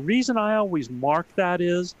the reason I always mark that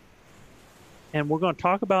is, and we're going to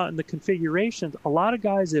talk about in the configurations, a lot of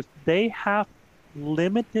guys, if they have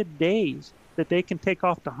limited days that they can take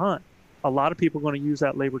off to hunt, a lot of people are going to use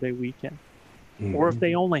that Labor Day weekend. Or if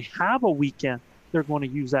they only have a weekend, they're going to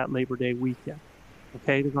use that Labor Day weekend.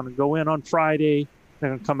 Okay, they're going to go in on Friday, they're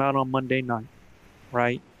going to come out on Monday night,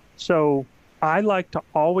 right? So I like to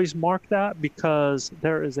always mark that because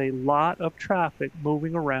there is a lot of traffic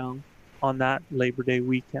moving around on that Labor Day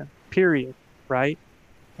weekend, period, right?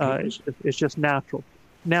 It's just natural.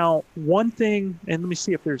 Now, one thing, and let me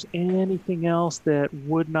see if there's anything else that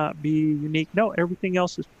would not be unique. No, everything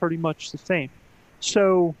else is pretty much the same.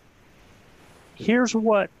 So here's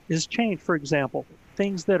what is changed, for example,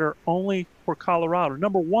 things that are only for Colorado.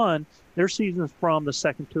 Number one, their season is from the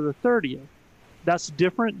 2nd to the 30th. That's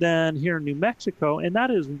different than here in New Mexico, and that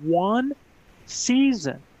is one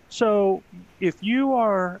season. So if you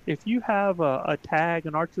have a tag,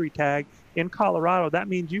 an archery tag in Colorado, that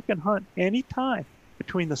means you can hunt any time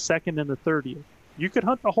between the 2nd and the 30th. You could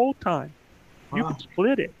hunt the whole time. You can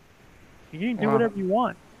split it. You can do whatever you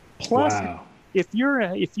want. Plus, wow. if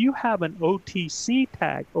you have an OTC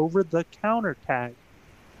tag, over the counter tag,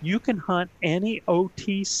 you can hunt any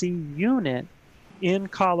OTC unit in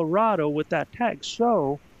Colorado with that tag.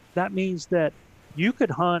 So that means that you could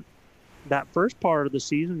hunt that first part of the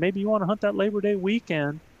season. Maybe you want to hunt that Labor Day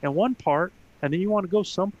weekend in one part, and then you want to go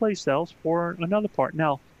someplace else for another part.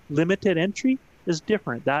 Now, limited entry is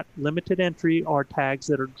different. That limited entry are tags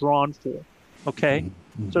that are drawn for. Okay?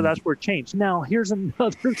 Mm-hmm. So that's where it changed. Now, here's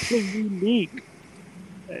another thing unique,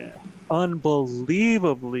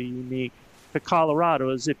 unbelievably unique to Colorado,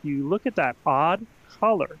 is if you look at that odd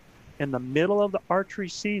color in the middle of the archery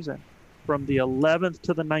season from the 11th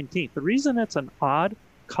to the 19th. The reason it's an odd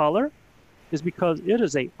color is because it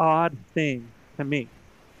is a odd thing to me.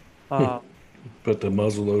 Put the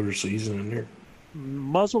muzzleloader season in there.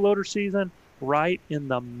 Muzzleloader season right in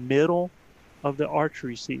the middle of the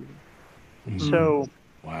archery season. Mm-hmm. So,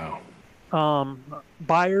 wow.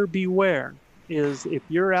 Buyer beware is if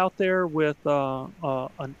you're out there with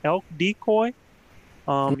an elk decoy,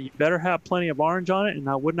 you better have plenty of orange on it, and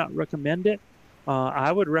I would not recommend it.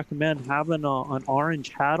 I would recommend having an orange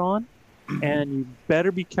hat on, and you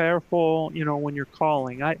better be careful, when you're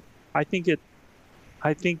calling. I think it's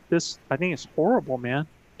horrible, man,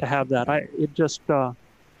 to have that.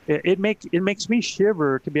 It makes me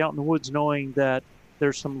shiver to be out in the woods knowing that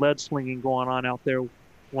there's some lead slinging going on out there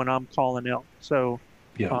when I'm calling elk. So,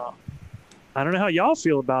 I don't know how y'all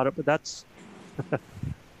feel about it, but that's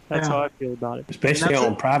how I feel about it. Especially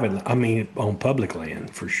on on public land,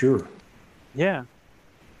 for sure. Yeah.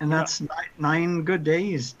 And that's 9 good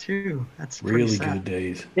days too. That's really good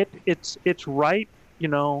days. It's right,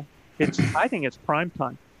 I think it's prime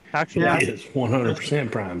time. Actually, it is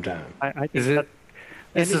 100% prime time. I think is it?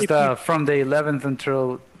 This is from the 11th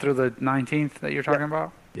through the 19th that you're talking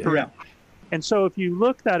about? Yeah. Correct. And so if you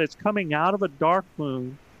look that it's coming out of a dark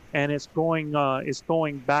moon and it's going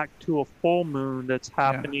back to a full moon that's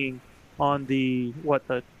happening on the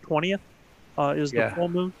 20th is the full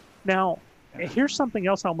moon. Now, here's something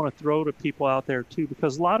else I'm going to throw to people out there too,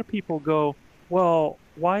 because a lot of people go, well,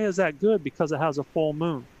 why is that good? Because it has a full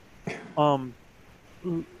moon.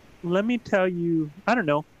 Let me tell you, I don't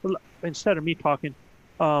know, instead of me talking,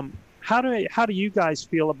 how do you guys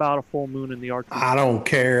feel about a full moon in the archery? I don't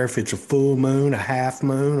care if it's a full moon, a half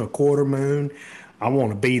moon, a quarter moon. I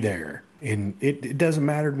want to be there. And it doesn't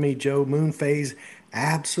matter to me, Joe. Moon phase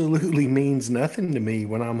absolutely means nothing to me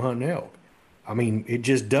when I'm hunting elk. I mean, it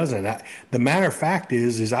just doesn't. The matter of fact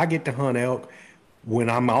is I get to hunt elk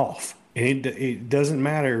when I'm off. And it doesn't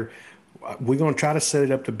matter. We're going to try to set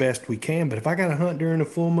it up the best we can. But if I got to hunt during a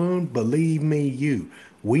full moon, believe me,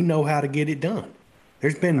 we know how to get it done.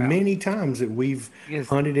 There's been many times that we've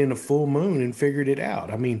hunted in a full moon and figured it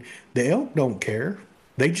out. I mean, the elk don't care.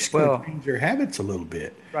 They just going to change their habits a little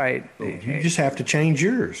bit. Right. So you just have to change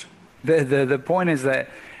yours. The point is that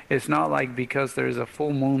it's not like because there's a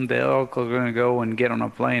full moon, the elk are going to go and get on a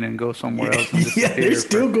plane and go somewhere else. And they're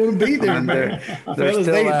still going to be there, man.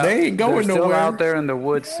 They ain't going nowhere. They're still out there in the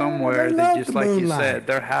woods somewhere. They just like you said,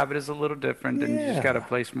 their habit is a little different, and you just got to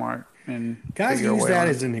play smart. And guys use that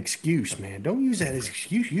as an excuse, man. Don't use that as an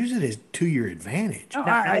excuse. Use it as to your advantage. No,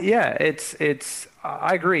 it's.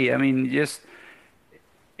 I agree. I mean,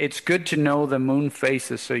 it's good to know the moon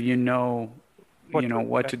phases so you know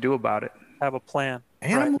what to do about it. Have a plan.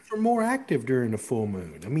 Animals are more active during the full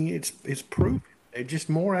moon. I mean, it's proven. They're just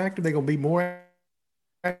more active. They're going to be more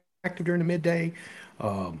active during the midday.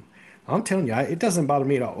 I'm telling you, it doesn't bother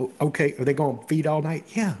me at all. Okay, are they going to feed all night?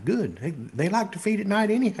 Yeah, good. They like to feed at night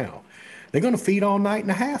anyhow. They're going to feed all night in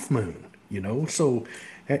a half moon, So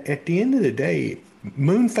at the end of the day,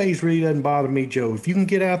 moon phase really doesn't bother me, Joe. If you can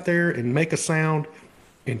get out there and make a sound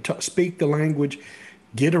and speak the language,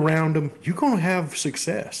 get around them, you're going to have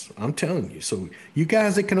success. I'm telling you. So you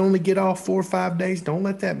guys that can only get off 4 or 5 days, don't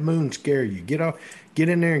let that moon scare you. Get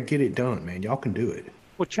in there and get it done, man. Y'all can do it.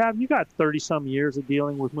 Well, Chad, you got 30-some years of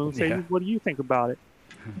dealing with moon phases. Yeah. What do you think about it?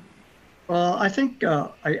 I think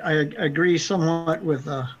I agree somewhat with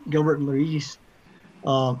Gilbert and Luis,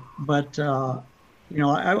 but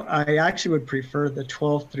I actually would prefer the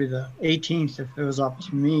 12th through the 18th if it was up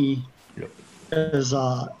to me, because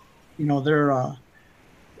they're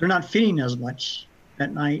not feeding as much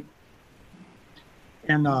at night,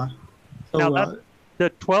 and now the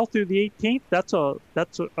 12th through the 18th, that's a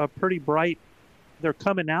pretty bright. They're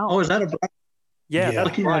coming out. Oh, is that a bright? Yeah,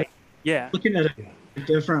 that's bright. Looking at it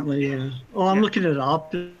differently. I'm looking at it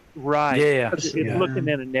opposite. Right. Yeah. It's looking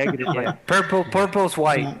at a negative. Yeah. Purple's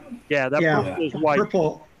white. Purple is white.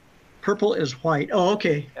 Purple is white. Oh,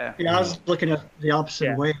 okay. Yeah, I was looking at the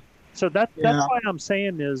opposite way. So that's why I'm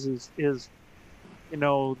saying is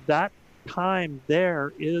that time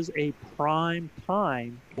there is a prime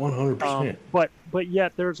time. 100%. But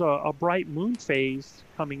yet there's a bright moon phase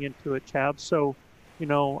coming into it, Chav. So,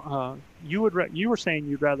 you were saying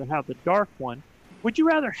you'd rather have the dark one. Would you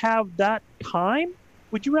rather have that time?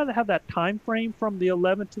 Would you rather have that time frame from the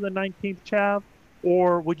 11th to the 19th, Chav?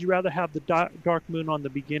 Or would you rather have the dark moon on the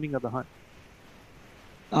beginning of the hunt?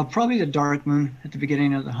 Probably the dark moon at the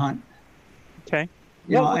beginning of the hunt. Okay.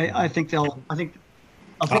 Yeah, I think I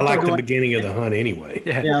like the beginning of the hunt anyway.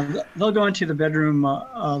 Yeah, they'll go into the bedroom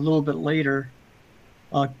a little bit later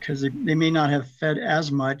because they may not have fed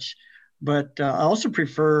as much. But I also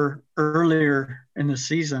prefer earlier in the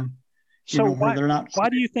season. So why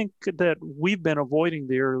do you think that we've been avoiding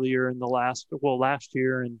the earlier in the last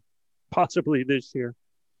year and possibly this year?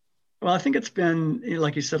 Well, I think it's been,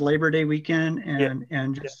 like you said, Labor Day weekend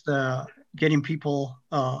and just getting people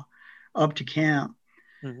up to camp.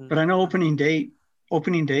 Mm-hmm. But I know opening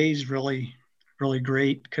day is really, really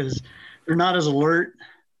great because they're not as alert.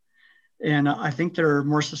 And I think they're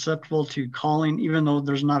more susceptible to calling, even though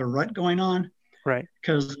there's not a rut going on. Right.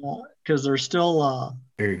 Because they're still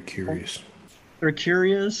very curious. They're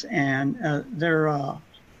curious, and they're a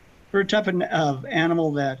type of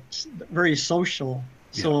animal that's very social.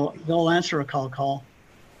 So they'll answer a call.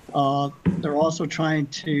 They're also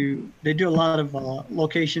they do a lot of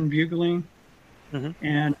location bugling. Mm-hmm.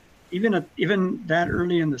 And even that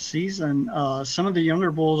early in the season, some of the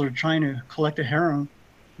younger bulls are trying to collect a harem.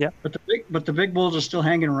 Yeah. But the big bulls are still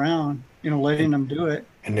hanging around, letting them do it.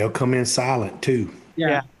 And they'll come in silent too.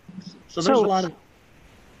 Yeah. So there's a lot of.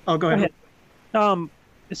 Oh, go ahead.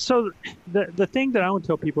 So the thing that I want to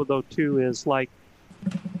tell people though too is like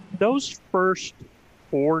those first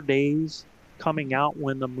 4 days coming out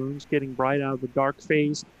when the moon's getting bright out of the dark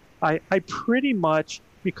phase, I pretty much,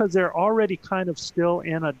 because they're already kind of still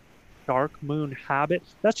in a dark moon habit.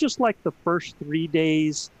 That's just like the first 3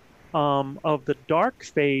 days of the dark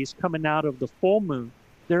phase coming out of the full moon.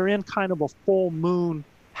 They're in kind of a full moon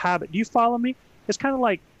habit. Do you follow me? It's kind of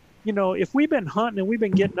like, if we've been hunting and we've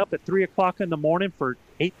been getting up at 3 o'clock in the morning for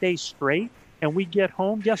 8 days straight and we get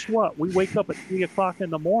home, guess what? We wake up at 3 o'clock in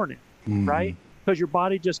the morning, right? Because your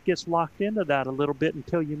body just gets locked into that a little bit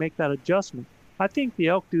until you make that adjustment. I think the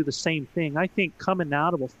elk do the same thing. I think coming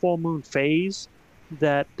out of a full moon phase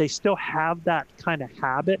that they still have that kind of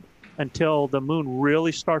habit until the moon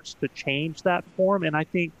really starts to change that form. And I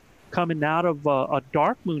think coming out of a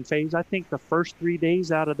dark moon phase, I think the first 3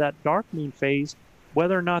 days out of that dark moon phase,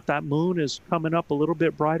 whether or not that moon is coming up a little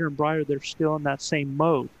bit brighter and brighter, they're still in that same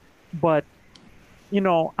mode. But,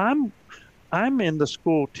 I'm in the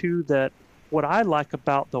school too that what I like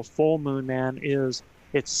about the full moon, man, is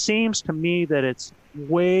it seems to me that it's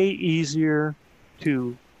way easier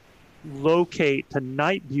to to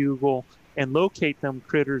night bugle and locate them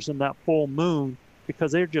critters in that full moon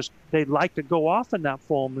because they like to go off in that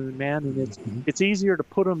full moon, man. And it's easier to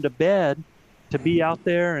put them to bed, to be out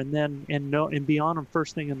there and be on them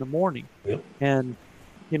first thing in the morning. Yep. And,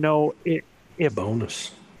 if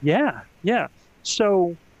bonus. Yeah. Yeah.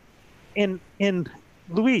 So in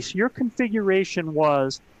Luis, your configuration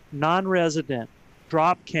was non-resident,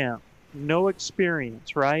 drop camp, no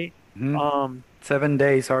experience, right? Mm-hmm. 7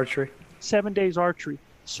 days archery. 7 days archery.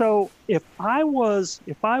 So if I was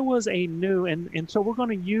a new, and so we're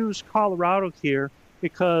going to use Colorado here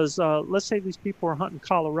because let's say these people are hunting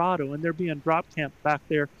Colorado and they're being drop camped back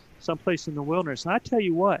there someplace in the wilderness. And I tell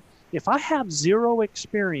you what, if I have zero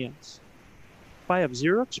experience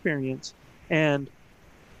and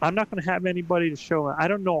I'm not going to have anybody to show it, I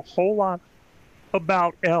don't know a whole lot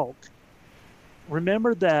about elk.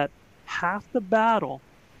 Remember that half the battle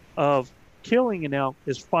of killing an elk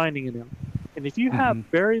is finding an elk. And if you have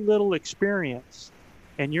very little experience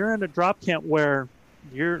and you're in a drop camp where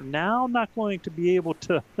you're now not going to be able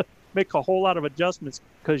to make a whole lot of adjustments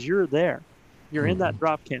because you're there. You're in that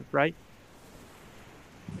drop camp, right?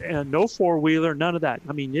 And no four-wheeler, none of that.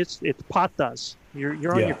 I mean, it's patas.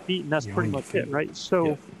 You're on your feet, and that's pretty much it, right?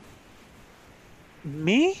 So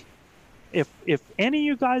me, if any of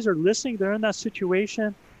you guys are listening, they're in that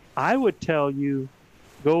situation, I would tell you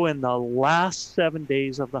go in the last 7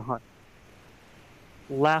 days of the hunt.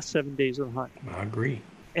 Last 7 days of the hunt. I agree.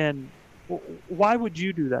 And why would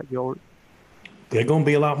you do that, Gilbert? They're going to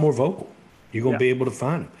be a lot more vocal. You're going to be able to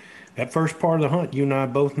find them. That first part of the hunt, you and I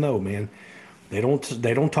both know, man. They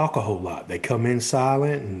don't talk a whole lot. They come in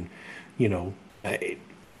silent, and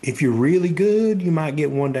if you're really good, you might get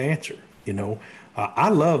one to answer. I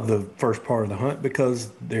love the first part of the hunt because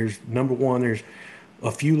there's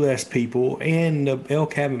a few less people, and the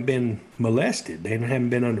elk haven't been molested. They haven't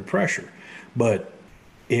been under pressure. But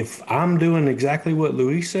if I'm doing exactly what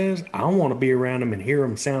Luis says, I want to be around them and hear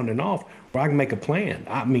them sounding off where I can make a plan.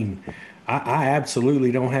 I mean, I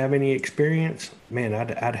absolutely don't have any experience. Man,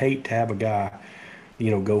 I'd hate to have a guy,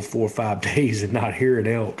 go 4 or 5 days and not hear an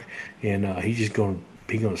elk, and he's just going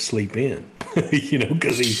to sleep in,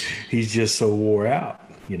 because he's just so wore out.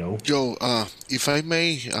 Joe, if I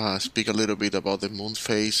may speak a little bit about the moon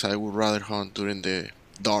phase, I would rather hunt during the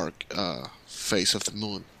dark phase of the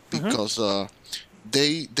moon because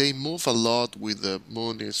they move a lot with the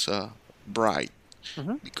moon is bright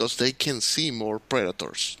because they can see more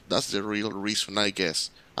predators. That's the real reason, I guess.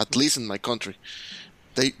 At least in my country,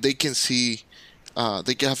 they can see.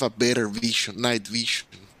 They can have a better vision, night vision,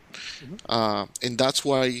 and that's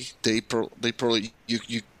why they probably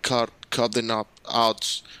you cut them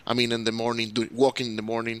out. I mean, in the morning, walking in the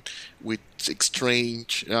morning with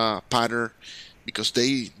strange pattern, because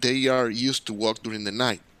they are used to walk during the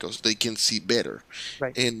night because they can see better.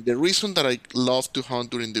 Right. And the reason that I love to hunt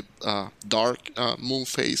during the dark moon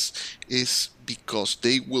phase is because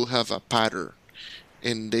they will have a pattern,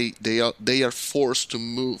 and they are forced to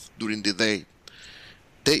move during the day.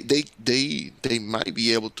 They might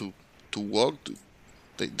be able to walk.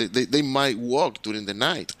 They might walk during the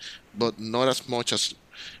night, but not as much as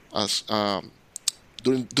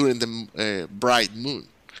during the bright moon.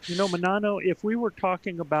 Manano, if we were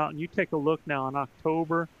talking about, and you take a look now in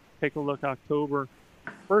October, October,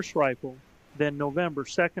 first rifle, then November,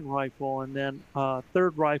 second rifle, and then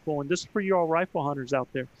third rifle, and this is for you all rifle hunters out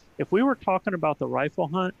there. If we were talking about the rifle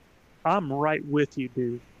hunt, I'm right with you,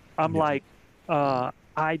 dude. I'm like,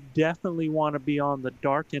 I definitely want to be on the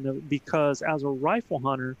dark end because as a rifle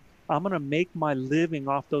hunter, I'm going to make my living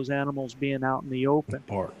off those animals being out in the open.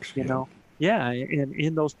 Parks. And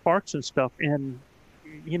in those parks and stuff. And,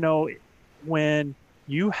 when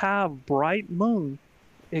you have bright moon,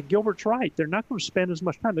 Gilbert's right. They're not going to spend as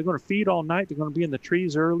much time. They're going to feed all night. They're going to be in the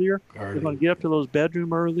trees earlier. They're going to get up to those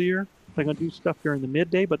bedroom earlier. They're going to do stuff during the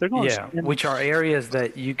midday, but they're going to spend... which are areas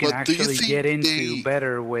that you can actually get into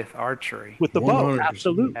better with archery. With the bow,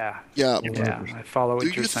 absolutely. Yeah. I follow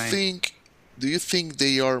what you're saying. Do you think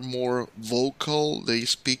they are more vocal? They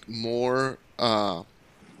speak more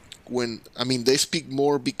they speak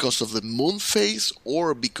more because of the moon phase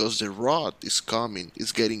or because the rut is coming,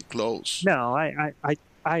 is getting close? No, I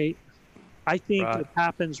think it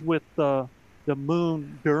happens with the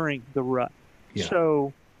moon during the rut. Yeah.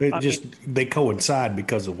 So they coincide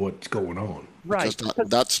because of what's going on. Right.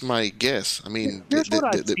 That's my guess. I mean, here's what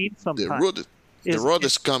I've seen sometimes. The rut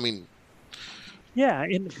is coming. Yeah,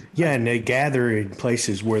 and they gather in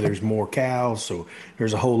places where there's more cows, so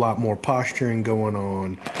there's a whole lot more posturing going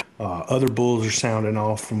on. Other bulls are sounding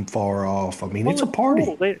off from far off. I mean, it's a party.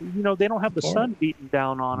 Cool. They don't have the sun beating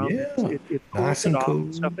down on them. Yeah, it nice and cool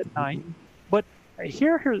and stuff at night. But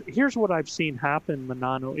here's what I've seen happen,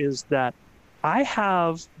 Manano, is that I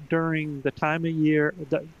have during the time of year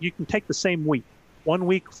that you can take the same week, 1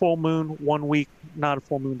 week full moon, 1 week not a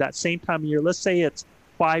full moon. That same time of year, let's say it's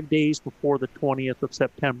 5 days before the 20th of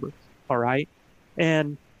September. All right.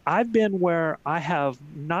 And I've been where I have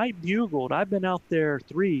night bugled. I've been out there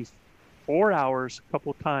 3-4 hours a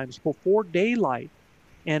couple times before daylight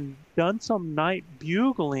and done some night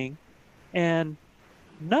bugling and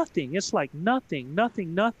nothing. It's like nothing.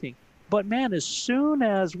 But man, as soon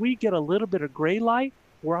as we get a little bit of gray light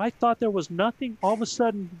where I thought there was nothing, all of a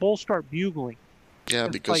sudden bulls start bugling. Yeah,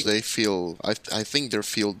 it's because they feel, I think they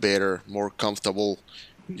feel better, more comfortable,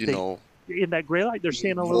 in that gray light, they're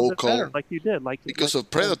seeing a little bit better, like you did. Because of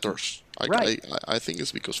predators. Right. I think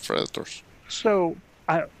it's because of predators. So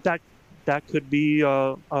that could be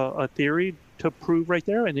a theory to prove right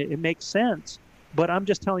there, and it makes sense. But I'm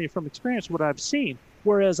just telling you from experience what I've seen.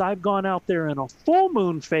 Whereas I've gone out there in a full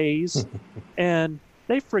moon phase, and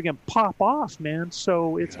they friggin' pop off, man.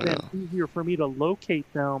 So it's been easier for me to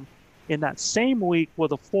locate them in that same week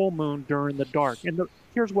with a full moon during the dark. And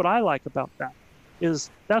here's what I like about that.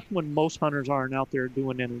 Is that's when most hunters aren't out there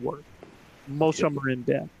doing any work. Most of them are in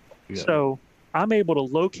bed. Yeah. So I'm able to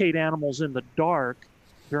locate animals in the dark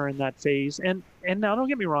during that phase. And now don't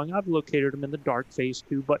get me wrong, I've located them in the dark phase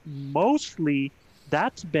too, but mostly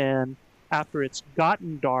that's been after it's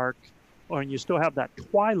gotten dark and you still have that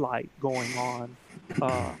twilight going on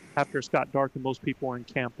after it's got dark and most people are in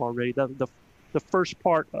camp already. The first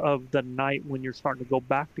part of the night when you're starting to go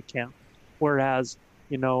back to camp. Whereas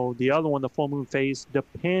the other one, the full moon phase,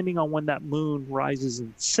 depending on when that moon rises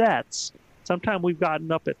and sets, sometimes we've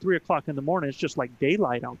gotten up at 3 o'clock in the morning. It's just like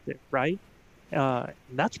daylight out there, right?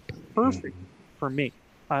 That's perfect for me.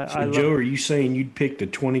 Joe, are you saying you'd pick the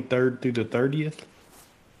 23rd through the 30th?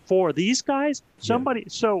 For these guys,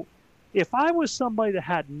 so if I was somebody that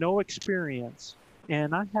had no experience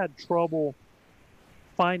and I had trouble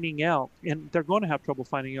finding elk, and they're going to have trouble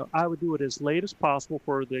finding elk, I would do it as late as possible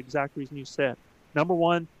for the exact reason you said. Number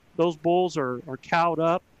one, those bulls are cowed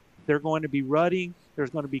up. They're going to be rutting.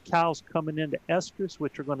 There's going to be cows coming into estrus,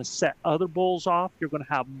 which are going to set other bulls off. You're going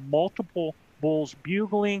to have multiple bulls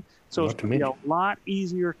bugling. So it's going to be a lot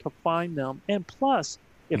easier to find them. And plus,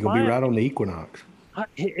 you're going to be right on the equinox.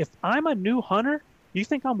 If I'm a new hunter, you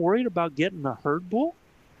think I'm worried about getting a herd bull?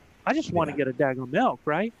 I just want to get a daggone elk,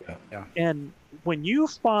 right? Yeah. And when you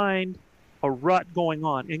find a rut going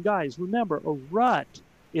on, and guys, remember, a rut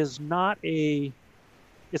is not a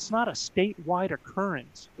statewide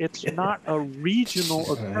occurrence. It's not a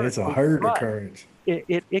regional occurrence. It's a herd occurrence.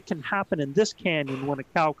 It can happen in this canyon when a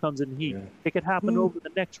cow comes in heat. Yeah. It can happen over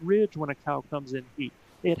the next ridge when a cow comes in heat.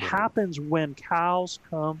 It happens when cows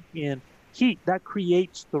come in heat. That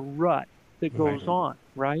creates the rut that goes on,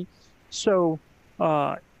 right? So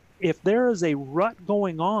if there is a rut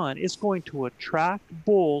going on, it's going to attract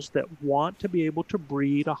bulls that want to be able to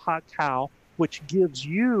breed a hot cow, which gives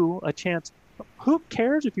you a chance. Who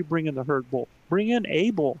cares if you bring in the herd bull? Bring in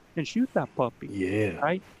a bull and shoot that puppy. Yeah.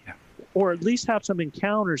 Right? Yeah. Or at least have some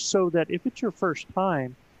encounters so that if it's your first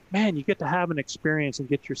time, man, you get to have an experience and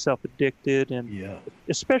get yourself addicted, and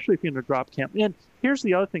especially if you're in a drop camp. And here's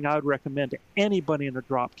the other thing I would recommend to anybody in a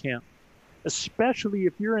drop camp, especially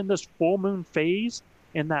if you're in this full moon phase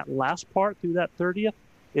and that last part through that 30th,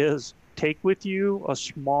 is take with you a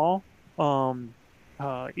small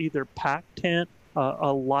either pack tent,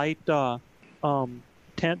 a light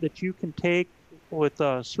tent that you can take with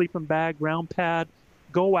a sleeping bag, ground pad.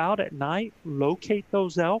 Go out at night, locate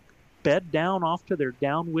those elk, bed down off to their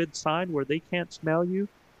downwind side where they can't smell you.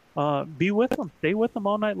 Be with them. Stay with them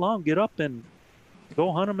all night long. Get up and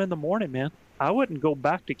go hunt them in the morning, man. I wouldn't go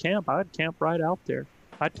back to camp. I'd camp right out there.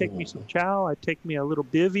 I'd take me some chow. I'd take me a little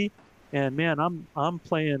bivvy. And, man, I'm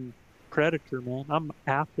playing Predator, man. I'm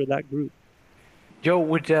after that group. Joe,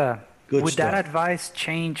 would that advice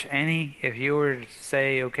change any if you were to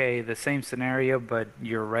say, okay, the same scenario, but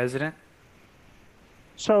you're a resident?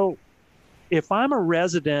 So if I'm a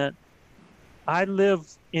resident, I live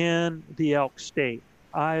in the elk state.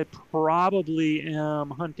 I probably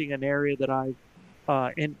am hunting an area that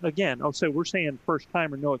and again, I'll say we're saying first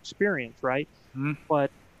time or no experience, right? Mm-hmm.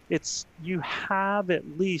 But you have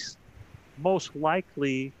at least most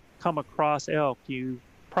likely come across elk. You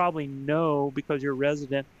probably know, because you're a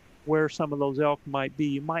resident, where some of those elk might be.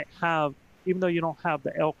 You might have, even though you don't have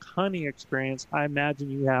the elk hunting experience, I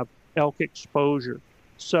imagine you have elk exposure.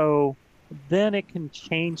 So then it can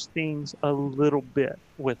change things a little bit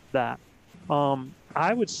with that.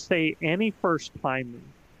 I would say any first timer,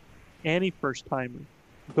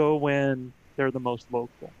 go when they're the most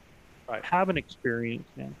vocal. Right. Have an experience,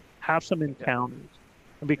 man. Have some encounters.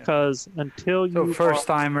 Because until you... So first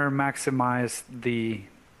timer, maximize the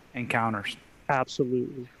encounters.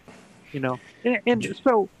 Absolutely. And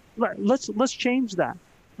so let's change that.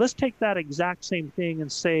 Let's take that exact same thing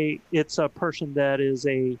and say it's a person that is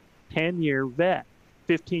a 10-year vet,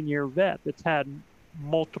 15-year vet that's had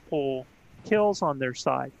multiple kills on their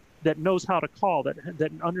side, that knows how to call,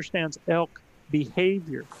 that understands elk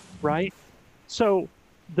behavior, right? So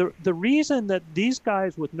the reason that these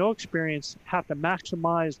guys with no experience have to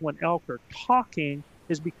maximize when elk are talking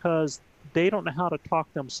is because they don't know how to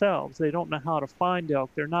talk themselves. They don't know how to find elk.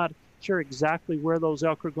 They're not sure exactly where those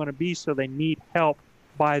elk are going to be, so they need help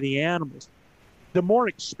by the animals. The more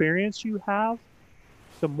experience you have,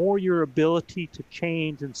 the more your ability to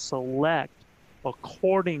change and select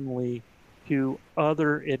accordingly to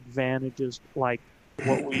other advantages like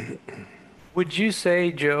what we do. Would you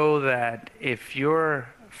say, Joe, that if you're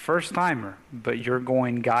first timer but you're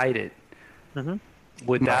going guided,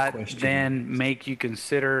 would that then make you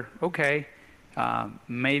consider, okay,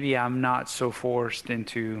 maybe I'm not so forced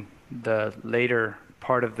into the later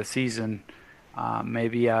part of the season?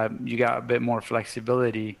 Maybe you got a bit more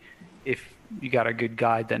flexibility if you got a good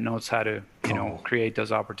guide that knows how to, create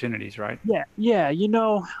those opportunities, right? Yeah.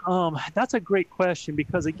 That's a great question,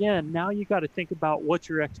 because again, now you got to think about what's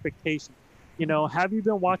your expectation. Have you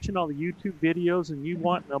been watching all the YouTube videos and you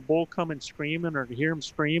want a bull coming screaming or to hear him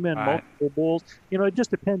screaming, multiple bulls? It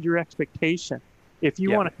just depends your expectation. If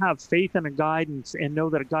you want to have faith in a guide and know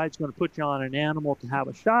that a guide's going to put you on an animal to have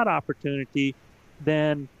a shot opportunity,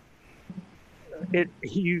 then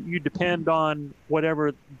you depend on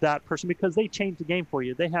whatever that person, because they change the game for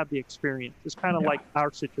you. They have the experience. It's kind of like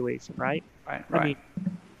our situation, right? Right. I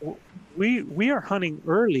mean, we are hunting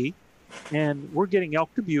early, and we're getting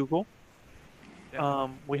elk to bugle.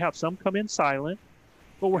 We have some come in silent,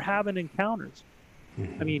 but we're having encounters.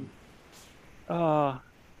 I mean,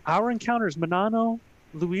 our encounters, Manano,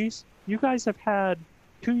 Luis, you guys have had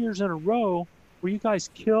 2 years in a row where you guys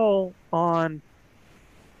kill on,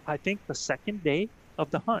 I think, the second day of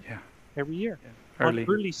the hunt every year. Yeah.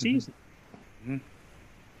 Early season. Mm-hmm.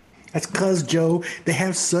 That's because, Joe, they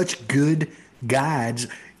have such good guides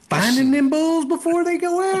finding them bulls before they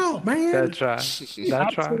go out, man. That's right.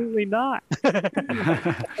 Absolutely not.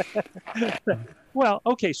 Well,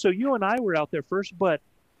 okay, so you and I were out there first, but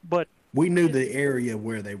we knew the area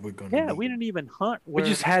where they were going to be. Yeah, we didn't even hunt. We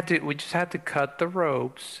just had to cut the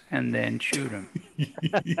ropes and then shoot them.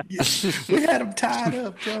 We had them tied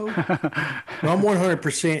up, Joe. No, I'm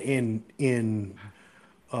 100%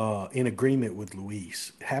 in agreement with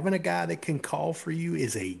Luis. Having a guy that can call for you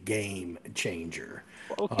is a game changer.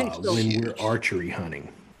 Okay, so when we're archery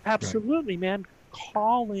hunting. Absolutely, right. Man.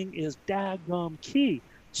 Calling is daggum key.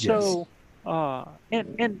 So,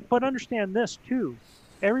 but understand this too.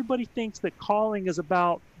 Everybody thinks that calling is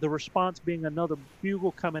about the response being another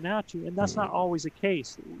bugle coming at you, and that's not always the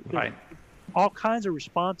case. Right. All kinds of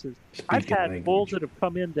responses. I've had bulls that have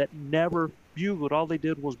come in that never bugled. All they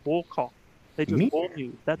did was bull call. They just bull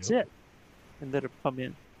mute. That's it. And that have come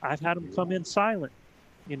in. I've had them come in silent,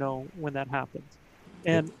 when that happens.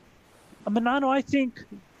 And Manano, I think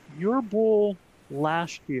your bull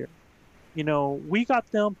last year, we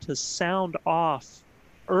got them to sound off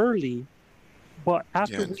early, but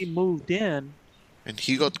after we moved in, and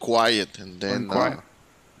he got quiet, and then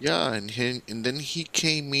and then he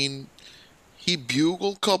came in. He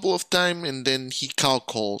bugled a couple of times, and then he cow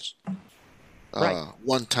calls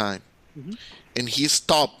one time, and he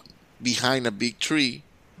stopped behind a big tree.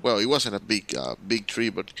 Well, it wasn't a big tree,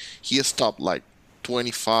 but he stopped like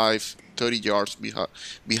 25, 30 yards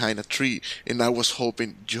behind a tree, and I was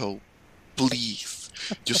hoping, Joe, please,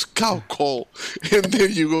 just cow call, and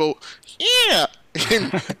then you go, yeah,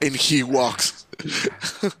 and he walks.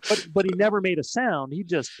 but he never made a sound. He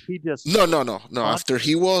just. No. After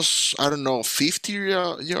he was, I don't know, 50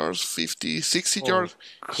 yards, 50, 60 yards,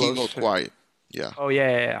 he got quiet. Yeah. Oh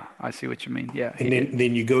yeah. I see what you mean. Yeah. And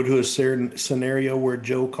then you go to a certain scenario where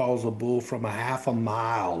Joe calls a bull from a half a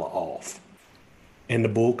mile off, and the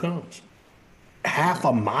bull comes. Half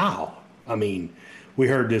a mile. I mean, we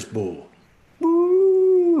heard this bull.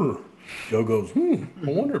 Woo! Joe goes, I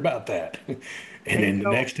wonder about that. And then the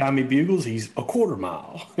next time he bugles, he's a quarter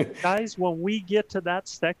mile. Guys, when we get to that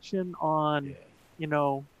section on,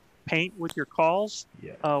 paint with your calls,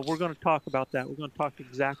 we're going to talk about that. We're going to talk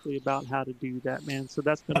exactly about how to do that, man. So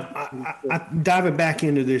that's going to diving back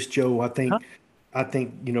into this, Joe. I think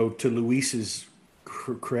to Luis's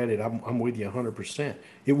credit, I'm with you 100%.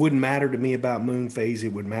 It wouldn't matter to me about moon phase.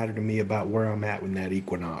 It would matter to me about where I'm at with that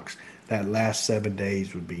equinox. That last 7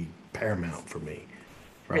 days would be paramount for me.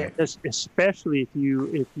 Right. Especially if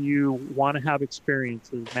you want to have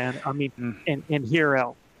experiences, man. I mean, and hear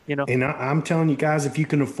out, And I'm telling you guys, if you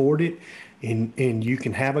can afford it, and you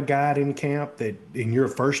can have a guide in camp and you're a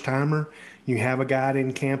first timer, you have a guide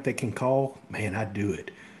in camp that can call, man, I'd do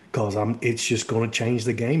it. Because it's just going to change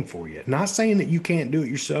the game for you. Not saying that you can't do it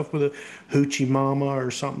yourself with a hoochie mama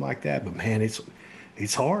or something like that, but man,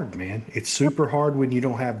 it's hard, man. It's super hard when you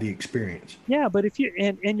don't have the experience. Yeah, but if you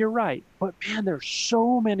and you're right, but man, there's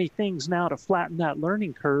so many things now to flatten that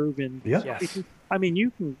learning curve. And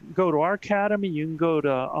you can go to our academy, you can go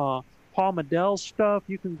to Paul Medell's stuff,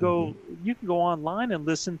 you can go online and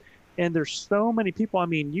listen. And there's so many people. I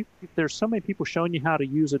mean, there's so many people showing you how to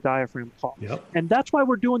use a diaphragm call. Yep. And that's why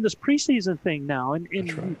we're doing this preseason thing now. And right.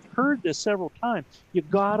 You've heard this several times. You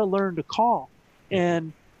got to learn to call.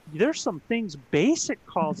 And there's some things, basic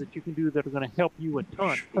calls that you can do that are going to help you a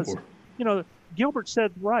ton. Sure. Gilbert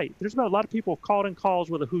said right. There's been a lot of people called in calls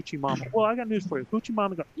with a hoochie mama. Well, I got news for you. Hoochie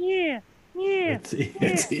mama go, yeah, That's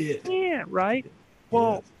it. Yeah, right?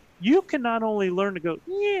 Well, you can not only learn to go,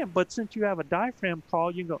 yeah, but since you have a diaphragm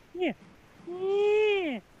call, you can go, yeah.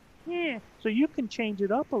 So you can change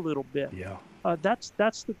it up a little bit. Yeah. That's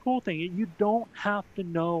the cool thing. You don't have to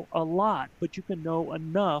know a lot, but you can know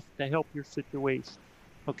enough to help your situation.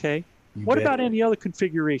 Okay? What about any other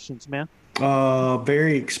configurations, man?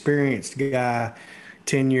 Very experienced guy,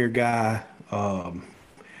 10-year guy.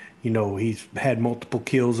 He's had multiple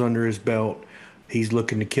kills under his belt. He's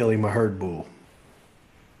looking to kill him a herd bull.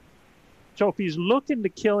 So if he's looking to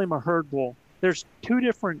kill him a herd bull, there's two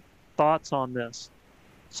different thoughts on this.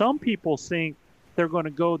 Some people think they're going to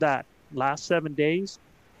go that last 7 days,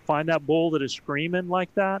 find that bull that is screaming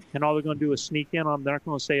like that, and all they're going to do is sneak in on him. They're not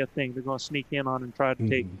going to say a thing. They're going to sneak in on him and try to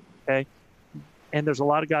take him, okay? And there's a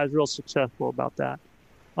lot of guys real successful about that,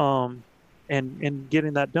 and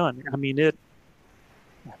getting that done. I mean,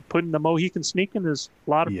 putting the Mohican sneaking is a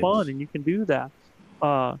lot of fun, and you can do that.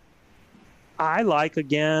 I like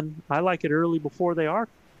it early before they are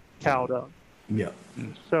cowed up. Yeah.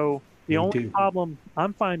 So the only problem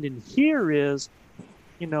I'm finding here is,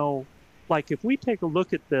 like if we take a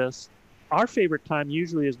look at this, our favorite time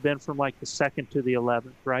usually has been from like the 2nd to the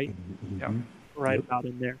 11th, right? Yeah. Right about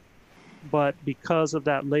in there. But because of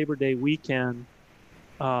that Labor Day weekend,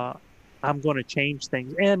 I'm going to change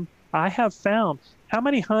things. And I have found, how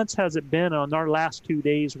many hunts has it been on our last 2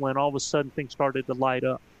 days when all of a sudden things started to light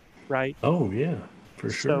up, right? Oh, yeah, for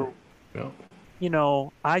sure.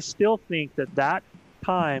 So, I still think that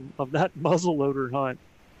time of that muzzleloader hunt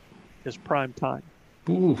is prime time.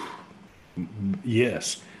 Ooh,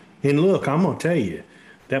 yes. And look, I'm going to tell you,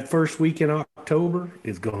 that first week in October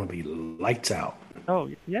is going to be lights out. Oh,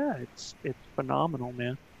 yeah, it's phenomenal,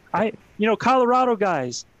 man. Colorado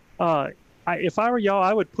guys, if I were y'all,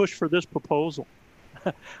 I would push for this proposal.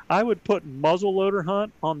 I would put muzzleloader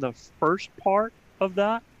hunt on the first part of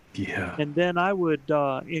that. Yeah. And then I would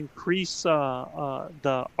increase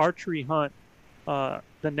the archery hunt the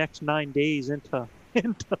next 9 days into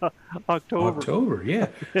October. Yeah.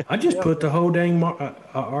 I just put the whole dang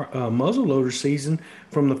muzzleloader season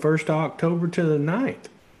from the 1st of October to the 9th,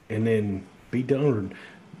 and then be done,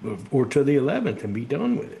 or to the 11th and be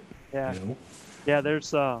done with it. Yeah. Yeah,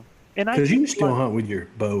 there's because you can still hunt with your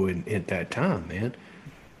bow at that time, man.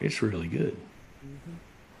 It's really good. Mm-hmm.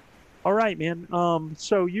 All right, man.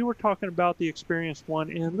 So you were talking about the experienced one,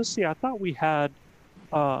 and let's see. I thought we had.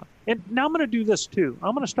 And now I'm going to do this too.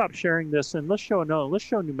 I'm going to stop sharing this, and let's show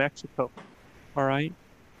New Mexico. All right.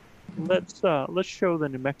 Let's show the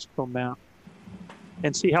New Mexico map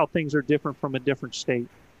and see how things are different from a different state.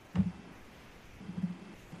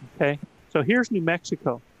 Okay. So here's New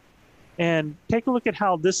Mexico. And take a look at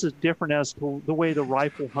how this is different as to the way the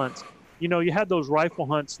rifle hunts. You had those rifle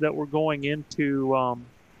hunts that were going into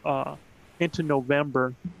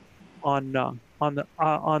November on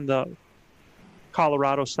the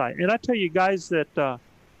Colorado side. And I tell you guys that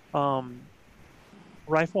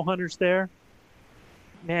rifle hunters there,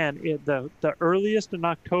 man, the earliest in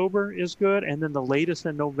October is good, and then the latest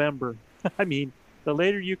in November. I mean, the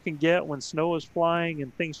later you can get when snow is flying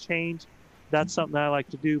and things change, that's something I like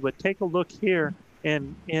to do. But take a look here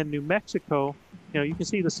in New Mexico. You can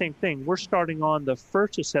see the same thing. We're starting on the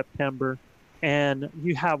 1st of September, and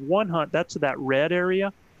you have one hunt, that's that red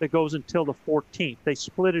area, that goes until the 14th. They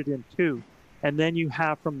split it in two. And then you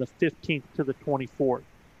have from the 15th to the 24th.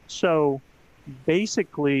 So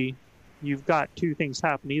basically, you've got two things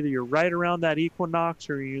happening. Either you're right around that equinox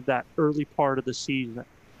or you're that early part of the season.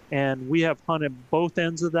 And we have hunted both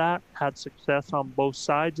ends of that, had success on both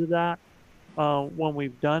sides of that when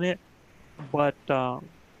we've done it. But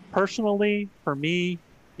personally, for me,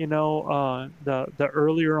 the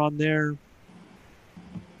earlier on there,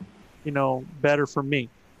 better for me.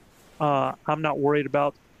 I'm not worried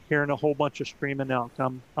about hearing a whole bunch of screaming elk.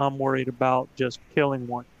 I'm worried about just killing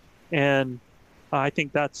one. And I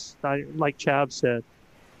think that's like Chab said.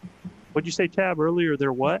 What'd you say, Chab, earlier?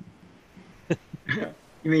 They're what?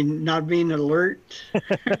 You mean not being alert?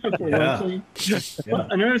 Yeah. Well,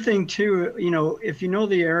 another thing too, if you know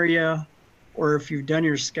the area or if you've done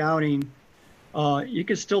your scouting, you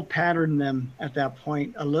can still pattern them at that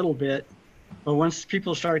point a little bit. But once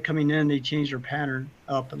people start coming in, they change their pattern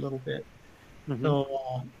up a little bit. Mm-hmm.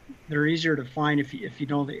 So they're easier to find if you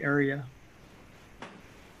know the area.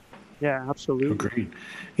 Yeah, absolutely. Agreed.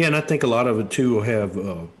 Yeah, and I think a lot of it too will have,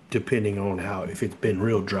 depending on if it's been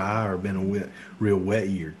real dry or been a real wet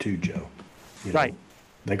year too, Joe. Right.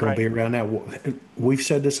 They're going to be around that. We've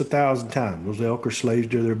said this 1,000 times. Those elk are slaves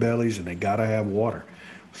to their bellies, and they got to have water.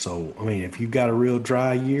 So, I mean, if you've got a real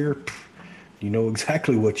dry year, you know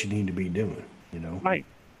exactly what you need to be doing, Right.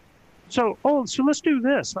 So let's do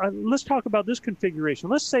this. Let's talk about this configuration.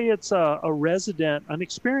 Let's say it's an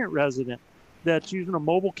experienced resident that's using a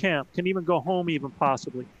mobile camp, can even go home even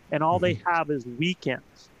possibly, and all they have is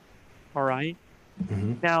weekends. All right?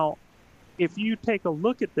 Mm-hmm. Now, if you take a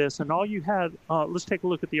look at this and all you had, let's take a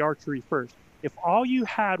look at the archery first. If all you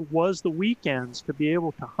had was the weekends to be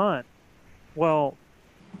able to hunt, well,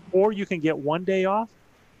 or you can get one day off.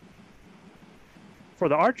 For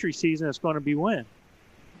the archery season, it's going to be when?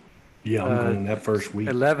 Yeah, I'm going that first week.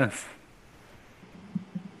 11th.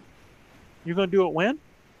 You're going to do it when?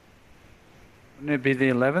 Wouldn't it be the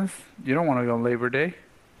 11th? You don't want to go Labor Day.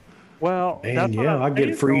 Well, man, I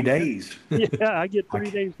get free days. Yeah, I get 3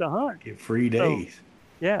 days to hunt. Get free days.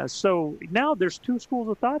 So now there's two schools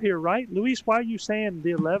of thought here, right? Luis, why are you saying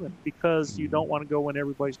the 11th? Because you don't want to go when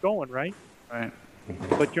everybody's going, right? Right.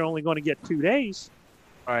 But you're only going to get 2 days.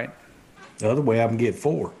 Right. The other way, I can get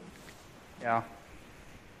 4. Yeah.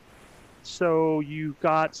 So you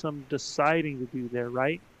got some deciding to do there,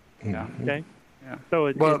 right? Yeah. Okay. Yeah.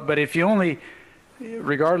 So but if you only,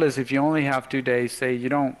 regardless, if you only have 2 days, say you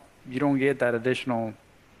don't get that additional,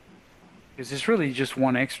 because it's really just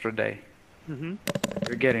one extra day. Mm-hmm.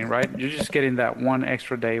 You're getting, right? You're just getting that one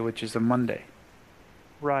extra day, which is a Monday.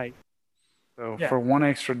 Right. So for one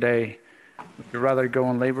extra day, would you rather go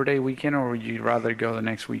on Labor Day weekend, or would you rather go the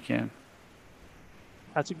next weekend?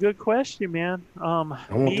 That's a good question, man. I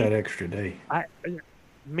want that extra day. I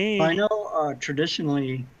know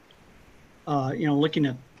traditionally,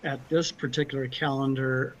 looking at this particular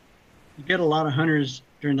calendar, you get a lot of hunters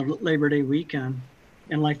during the Labor Day weekend,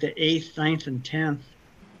 and like the 8th, 9th, and 10th,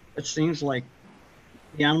 it seems like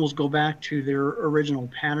the animals go back to their original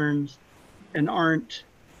patterns and aren't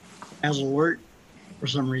as alert for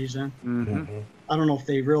some reason. Mm-hmm. I don't know if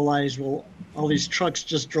they realize, well, all these trucks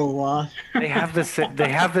just drove off. They have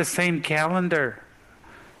the same calendar.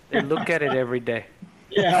 They look at it every day.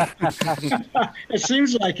 Yeah, it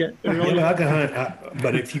seems like it. Really. I can hunt,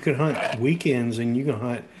 but if you can hunt weekends and you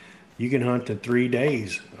can hunt the 3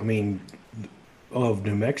 days. I mean, of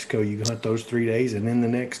New Mexico, you can hunt those 3 days and then the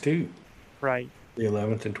next 2. Right. The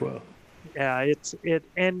 11th and 12th. Yeah, it's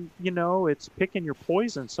picking your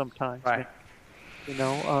poison sometimes. Right.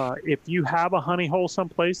 If you have a honey hole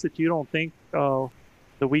someplace that you don't think the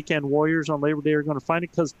weekend warriors on Labor Day are going to find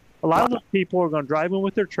it, because a lot of those people are going to drive in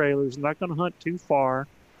with their trailers, not going to hunt too far,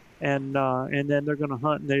 and then they're going to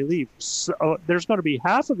hunt and they leave. So there's going to be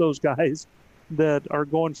half of those guys that are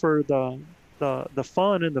going for the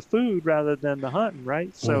fun and the food rather than the hunting,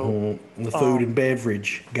 right? So the food and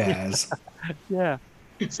beverage guys. Yeah.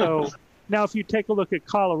 So now, if you take a look at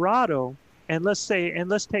Colorado, and let's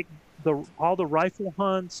take all the rifle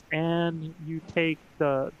hunts, and you take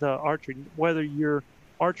the archery, whether you're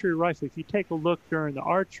archery or rifle, if you take a look during the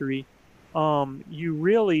archery, you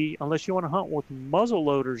really, unless you want to hunt with muzzle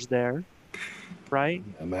loaders there, right?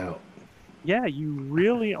 I'm out. Yeah, you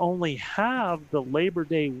really only have the Labor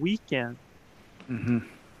Day weekend. Mm-hmm.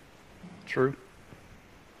 True.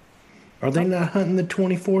 Are they not hunting the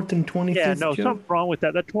 24th and 25th? Yeah, no, Joe? something wrong with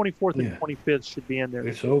that. That 24th and 25th should be in there.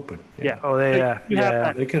 It's open. Yeah. Oh,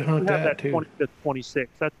 They could hunt that too. 25th, 26th.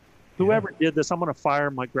 That's whoever did this. I'm going to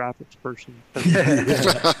fire my graphics person.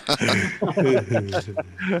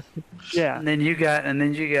 Yeah. And then you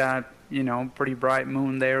got pretty bright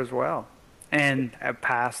moon there as well, and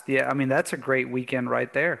past that's a great weekend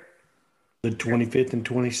right there. The 25th and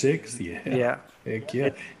 26th, Yeah. Heck yeah.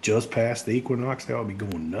 Just past the equinox, they'll be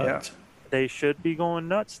going nuts. Yeah. They should be going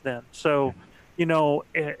nuts then. So,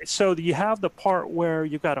 so you have the part where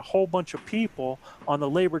you've got a whole bunch of people on the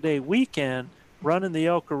Labor Day weekend running the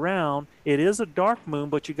elk around. It is a dark moon,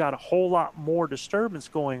 but you got a whole lot more disturbance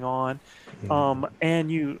going on. And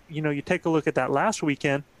you take a look at that last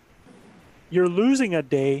weekend, you're losing a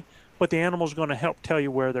day, but the animal's going to help tell you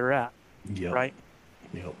where they're at. Yep. Right?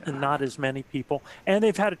 Yep. And not as many people. And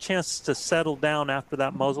they've had a chance to settle down after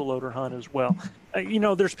that muzzleloader hunt as well.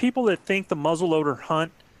 There's people that think the muzzleloader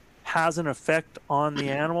hunt has an effect on the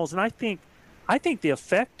animals. And I think the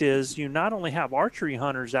effect is you not only have archery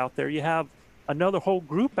hunters out there, you have another whole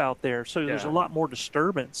group out there. So there's a lot more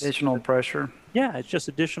disturbance. Additional pressure. Yeah, it's just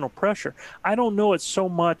additional pressure. I don't know it's so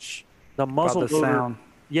much the muzzleloader. The sound.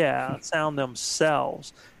 Yeah, sound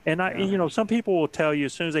themselves. And some people will tell you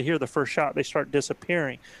as soon as they hear the first shot, they start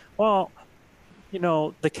disappearing. Well,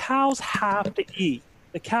 the cows have to eat.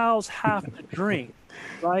 The cows have to drink,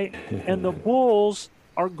 right? And the bulls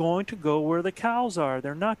are going to go where the cows are.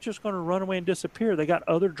 They're not just going to run away and disappear. They got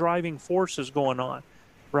other driving forces going on,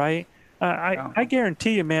 right? I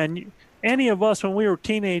guarantee you, man, any of us when we were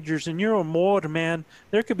teenagers and you're a mold, man,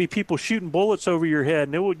 there could be people shooting bullets over your head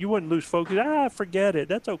and you wouldn't lose focus. Forget it.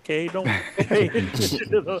 That's okay. Don't pay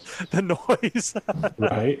attention to the noise.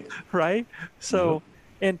 Right. Right. So,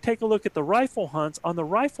 and take a look at the rifle hunts. On the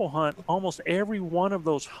rifle hunt, almost every one of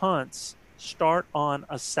those hunts start on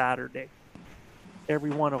a Saturday.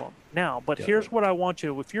 Every one of them. Now, but here's what I want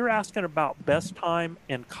you, if you're asking about best time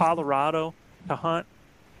in Colorado to hunt,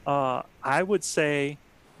 I would say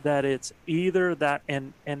that it's either that,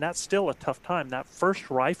 and that's still a tough time. That first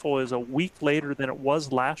rifle is a week later than it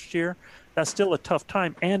was last year. That's still a tough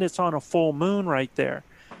time, and it's on a full moon right there.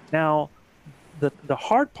 Now, the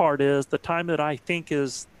hard part is the time that I think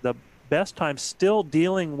is the best time still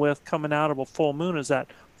dealing with coming out of a full moon is that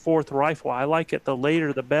fourth rifle. I like it the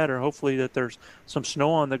later the better. Hopefully that there's some snow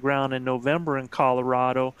on the ground in November in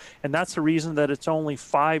Colorado, and that's the reason that it's only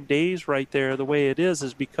 5 days right there the way it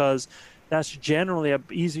is because that's generally a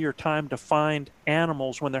easier time to find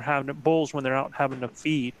animals when they're having bulls when they're out having to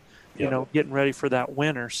feed. getting ready for that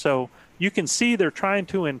winter. So you can see they're trying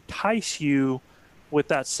to entice you with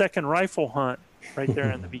that second rifle hunt right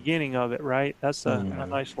there in the beginning of it, right? That's a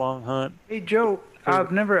nice long hunt. Hey, Joe,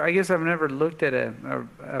 I guess I've never looked at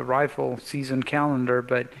a rifle season calendar,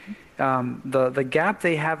 but the gap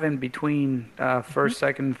they have in between first,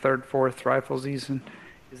 second, third, fourth rifle season,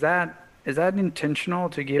 is that intentional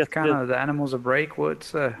to give kind of the animals a break?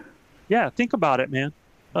 Yeah, think about it, man.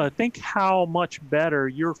 Think how much better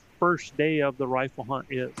your first day of the rifle hunt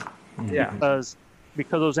is. Yeah.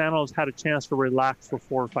 Because those animals had a chance to relax for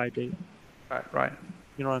 4 or 5 days. Right.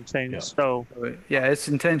 You know what I'm saying? Yeah. So yeah, it's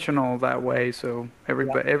intentional that way. So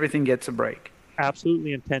everything gets a break.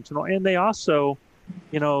 Absolutely intentional. And they also,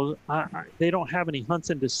 they don't have any hunts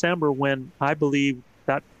in December, when I believe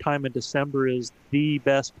that time in December is the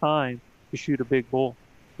best time to shoot a big bull,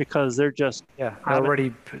 because they're just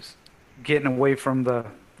already getting away from the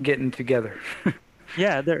getting together.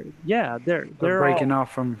 they're breaking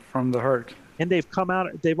off from the herd. And they've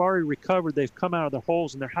already recovered. They've come out of the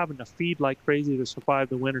holes, and they're having to feed like crazy to survive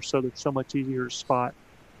the winter. So they're so much easier to spot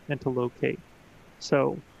and to locate.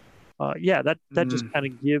 So, that just kind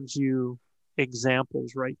of gives you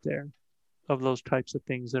examples right there of those types of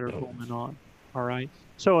things that are going on. All right.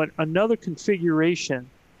 So another configuration.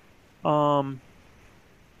 Let's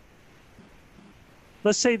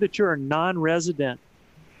say that you're a non-resident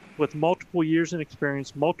with multiple years in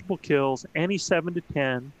experience, multiple kills, any 7 to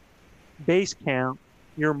 10. Base camp,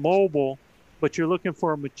 you're mobile, but you're looking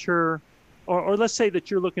for a mature, or let's say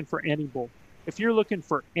that you're looking for any bull. If you're looking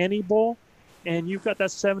for any bull and you've got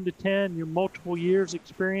that 7 to 10, you're multiple years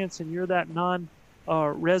experience, and you're that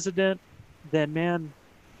non-resident, then man,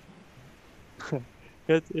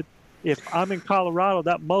 if I'm in Colorado,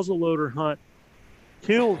 that muzzleloader hunt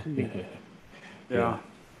kills me.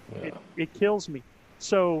 It kills me.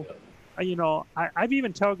 So, I've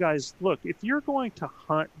even tell guys, look, if you're going to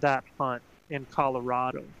hunt that hunt in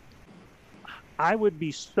Colorado, I would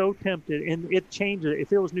be so tempted, and it changes.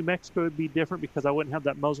 If it was New Mexico, it'd be different because I wouldn't have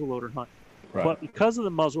that muzzleloader hunt. Right. But because of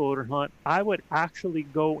the muzzleloader hunt, I would actually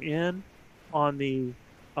go in on the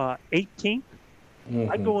 18th.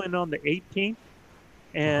 I'd go in on the 18th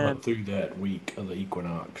and hunt through that week of the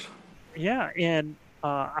equinox. Yeah, and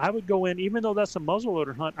I would go in, even though that's a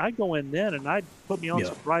muzzleloader hunt, I'd go in then and I'd put me on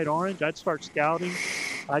some bright orange. I'd start scouting.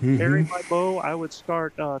 I'd carry my bow. I would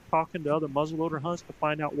start talking to other muzzleloader hunts to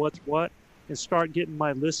find out what's what, and start getting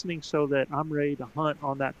my listening so that I'm ready to hunt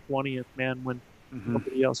on that 20th, man, when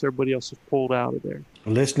everybody else is pulled out of there.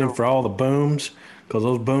 Listening for all the booms, because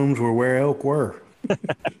those booms were where elk were.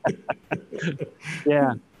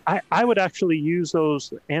 Yeah. I would actually use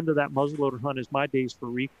those end of that muzzleloader hunt as my days for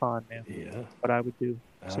recon, man. Yeah. What I would do.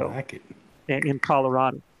 I like it. In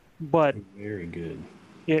Colorado. But very good.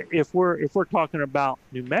 If we're talking about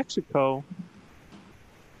New Mexico,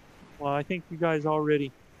 well, I think you guys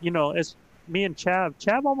already, as me and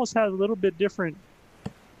Chav almost has a little bit different.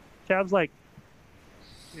 Chav's like,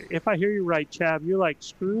 if I hear you right, Chav, you're like,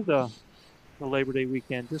 screw the Labor Day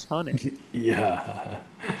weekend, just hunt it. Yeah.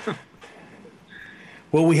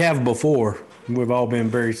 Well, we have before. We've all been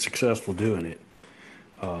very successful doing it.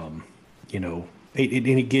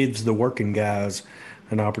 It gives the working guys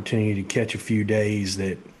an opportunity to catch a few days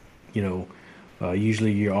that,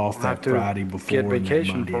 usually you're off that Friday before and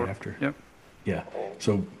vacation Monday after. Yep. Yeah.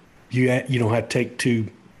 So you don't have to take 2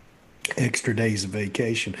 extra days of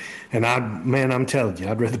vacation. And I'm telling you,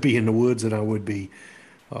 I'd rather be in the woods than I would be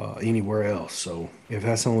anywhere else. So if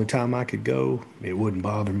that's the only time I could go, it wouldn't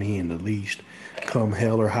bother me in the least. Come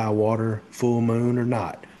hell or high water, full moon or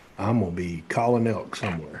not, I'm going to be calling elk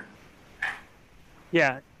somewhere.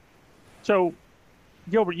 Yeah. So,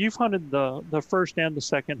 Gilbert, you've hunted the first and the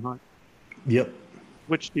second hunt. Yep.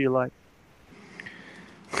 Which do you like?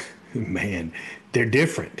 Man, they're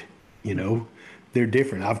different. They're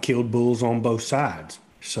different. I've killed bulls on both sides.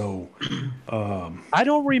 So, I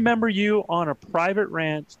don't remember you on a private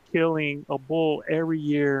ranch killing a bull every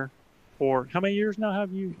year. For how many years now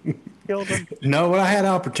have you killed them? No, but I had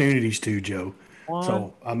opportunities to, Joe. 1,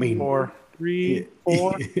 so, I mean, 4, 3,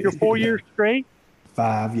 4. You're 4 years straight?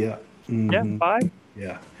 5, yeah. Mm-hmm. Yeah, 5?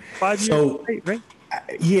 Yeah. 5 years straight, right?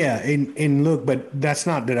 Yeah, and look, but that's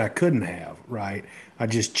not that I couldn't have, right? I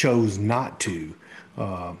just chose not to.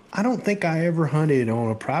 I don't think I ever hunted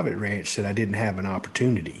on a private ranch that I didn't have an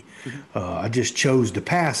opportunity. I just chose to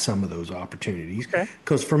pass some of those opportunities.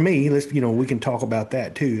 Because for me, we can talk about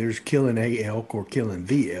that too. There's killing a elk or killing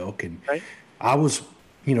the elk. And I was,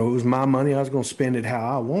 it was my money. I was going to spend it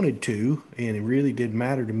how I wanted to. And it really didn't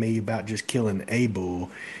matter to me about just killing a bull.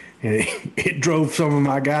 and it drove some of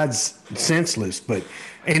my guys senseless. But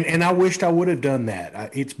and I wished I would have done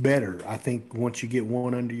that. It's better, I think, once you get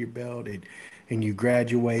one under your belt, and you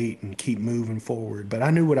graduate and keep moving forward. But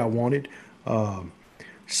I knew what I wanted.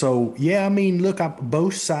 So yeah, I mean, look,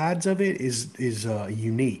 both sides of it is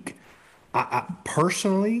unique. I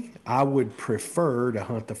personally, I would prefer to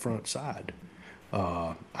hunt the front side.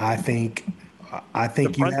 I think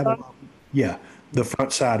you have, yeah, the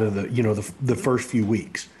front side of the first few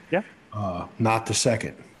weeks. Yeah. Not the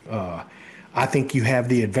second. I think you have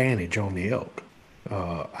the advantage on the elk.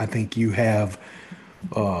 I think you have,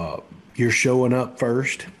 you're showing up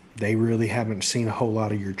first. They really haven't seen a whole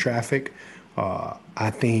lot of your traffic. I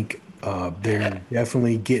think they're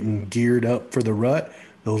definitely getting geared up for the rut.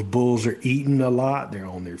 Those bulls are eating a lot. They're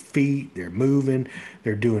on their feet. They're moving.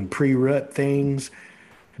 They're doing pre-rut things,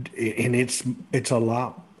 and it's a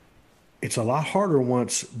lot harder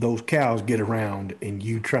once those cows get around and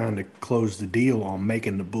you trying to close the deal on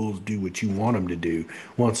making the bulls do what you want them to do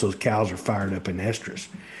once those cows are fired up in estrus.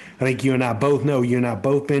 I think you and I both know. You and I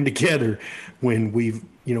both been together when we've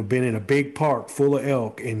been in a big park full of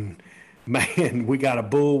elk, and man, we got a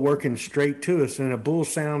bull working straight to us, and a bull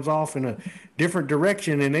sounds off in a different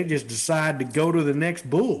direction, and they just decide to go to the next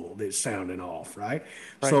bull that's sounding off, right?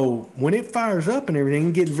 So when it fires up and everything,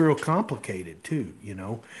 it gets real complicated too,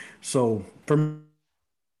 So for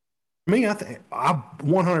me, I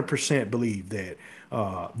 100% believe that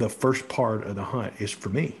the first part of the hunt is for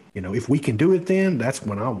me. If we can do it, then that's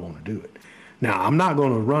when I want to do it. Now, I'm not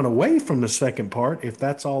going to run away from the second part if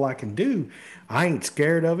that's all I can do. I ain't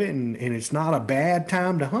scared of it, and it's not a bad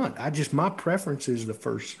time to hunt. My preference is the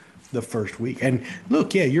first week. And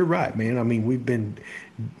look, yeah, you're right, man. I mean, we've been,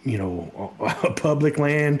 public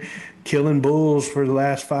land killing bulls for the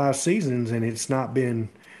last 5 seasons, and it's not been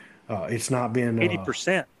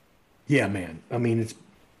 80%. Yeah, man. I mean, it's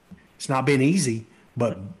not been easy,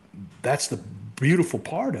 but that's the beautiful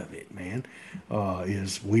part of it, man.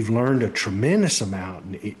 Is we've learned a tremendous amount.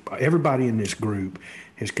 And everybody in this group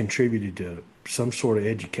has contributed to some sort of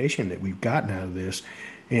education that we've gotten out of this,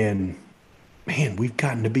 and man, we've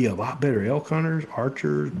gotten to be a lot better elk hunters,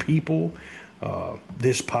 archers, people.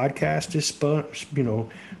 This podcast is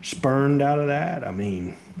spurned out of that. I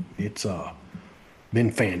mean, it's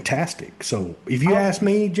been fantastic. So if you ask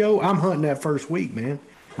me, Joe, I'm hunting that first week, man.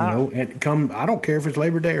 And I don't care if it's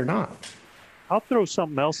Labor Day or not. I'll throw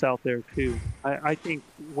something else out there too. I think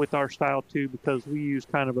with our style too, because we use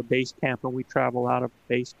kind of a base camp and we travel out of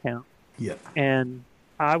base camp. Yeah. And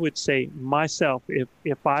I would say myself,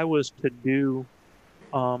 if I was to do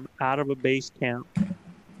out of a base camp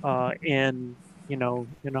in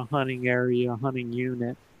a hunting area, a hunting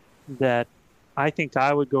unit, that I think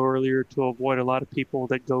I would go earlier to avoid a lot of people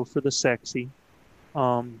that go for the sexy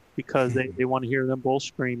because they want to hear them both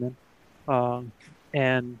screaming. And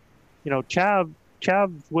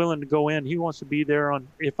Chav's willing to go in. He wants to be there on,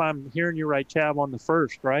 if I'm hearing you right, Chav, on the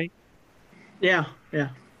first, right? Yeah.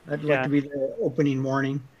 I'd like to be there opening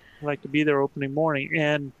morning. I'd like to be there opening morning.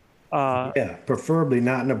 And preferably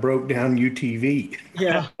not in a broke down UTV.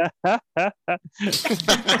 Yeah.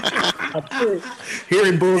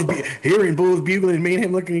 hearing bulls bugling, me and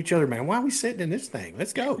him looking at each other, man, why are we sitting in this thing?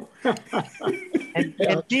 Let's go. and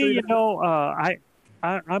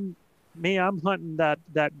I'm hunting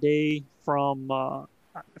that day from the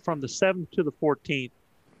 7th to the 14th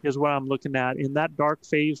is what I'm looking at. In that dark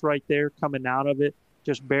phase right there, coming out of it,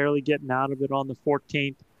 just barely getting out of it on the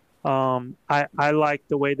 14th. I like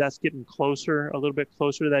the way that's getting closer, a little bit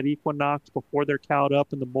closer to that equinox before they're cowed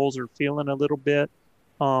up and the bulls are feeling a little bit.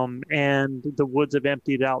 And the woods have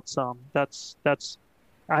emptied out some. It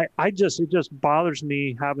just bothers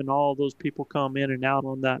me having all those people come in and out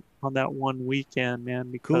on that one weekend, man.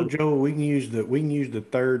 Because, cool, Joe. We can use the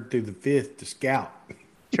 3rd through the 5th to scout.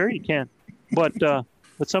 Sure, you can, but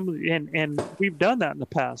some of the, and we've done that in the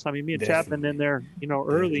past. I mean, me and Chapman in there,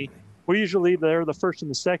 early. Definitely. We're usually there the 1st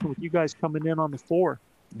and the 2nd with you guys coming in on the 4th.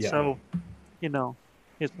 Yeah. So,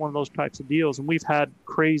 it's one of those types of deals, and we've had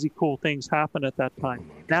crazy cool things happen at that time.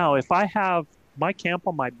 Now, if I have my camp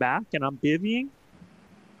on my back and I'm bivvying,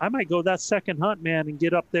 I might go that second hunt, man, and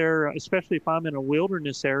get up there, especially if I'm in a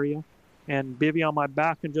wilderness area, and bivvy on my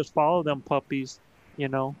back and just follow them puppies,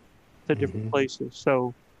 to different places.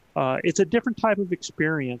 So it's a different type of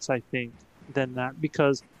experience, I think, than that,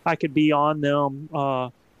 because I could be on them.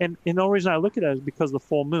 And the only reason I look at that is because of the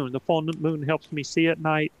full moon. The full moon helps me see at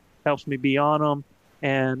night, helps me be on them,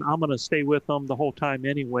 and I'm going to stay with them the whole time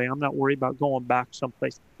anyway. I'm not worried about going back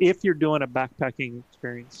someplace if you're doing a backpacking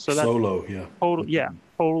experience. So that's solo,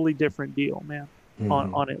 totally different deal, man,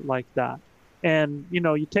 on it like that. And,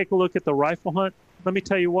 you take a look at the rifle hunt. let me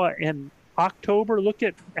tell you what, in October, look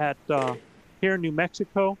at here in New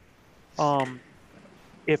Mexico,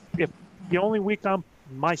 if the only week I'm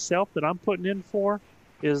putting in for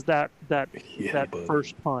is that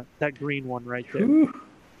first hunt, that green one right there. Ooh.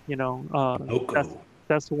 You know,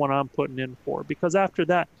 that's the one I'm putting in for, because after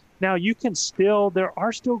that, now there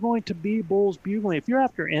are still going to be bulls bugling. If you're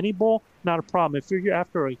after any bull, not a problem. If you're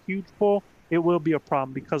after a huge bull, it will be a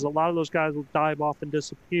problem, because a lot of those guys will dive off and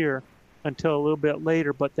disappear until a little bit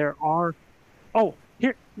later. But there are,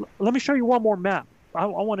 here, let me show you one more map. I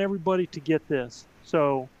want everybody to get this.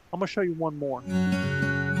 So I'm going to show you one more.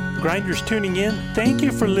 Grinders tuning in, thank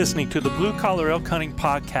you for listening to the Blue Collar Elk Hunting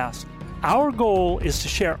Podcast. Our goal is to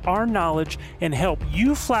share our knowledge and help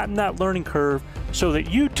you flatten that learning curve so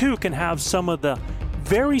that you too can have some of the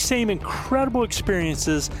very same incredible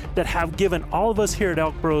experiences that have given all of us here at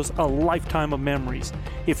Elk Bros a lifetime of memories.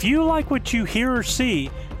 If you like what you hear or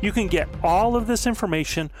see, you can get all of this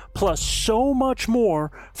information plus so much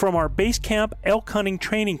more from our Base Camp Elk Hunting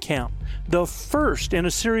Training Camp, the first in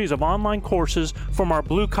a series of online courses from our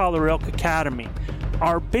Blue Collar Elk Academy.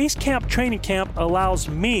 Our Base Camp Training Camp allows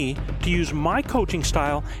me to use my coaching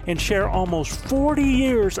style and share almost 40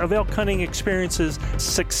 years of elk hunting experiences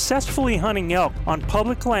successfully hunting elk on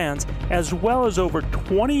public lands, as well as over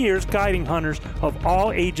 20 years guiding hunters of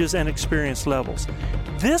all ages and experience levels.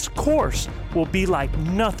 This course will be like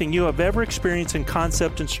nothing you have ever experienced in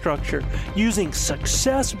concept and structure, using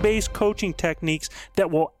success-based coaching techniques that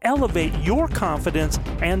will elevate your confidence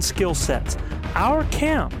and skill sets. Our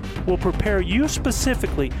camp will prepare you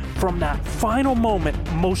specifically from that final moment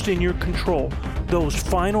most in your control, those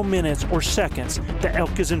final minutes or seconds the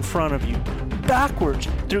elk is in front of you, backwards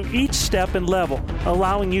through each step and level,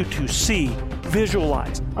 allowing you to see,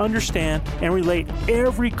 visualize, understand, and relate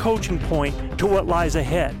every coaching point to what lies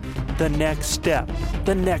ahead, the next step,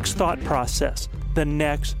 the next thought process, the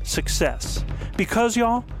next success. Because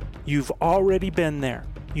y'all, you've already been there.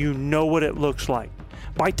 You know what it looks like.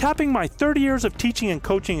 By tapping my 30 years of teaching and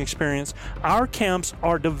coaching experience, our camps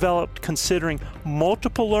are developed considering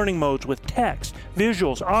multiple learning modes with text,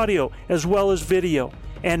 visuals, audio, as well as video.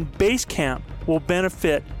 And Base Camp will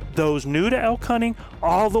benefit those new to elk hunting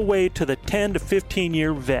all the way to the 10 to 15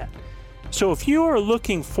 year vet. So if you are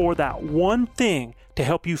looking for that one thing to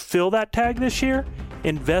help you fill that tag this year,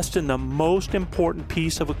 invest in the most important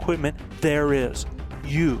piece of equipment there is,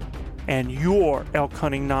 you and your elk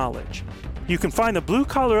hunting knowledge. You can find the Blue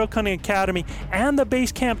Collar Elk Hunting Academy and the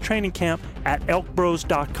Base Camp Training Camp at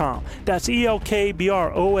elkbros.com. That's ELKBROS.com.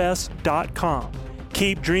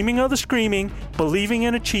 Keep dreaming of the screaming, believing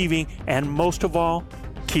in achieving, and most of all,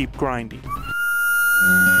 keep grinding.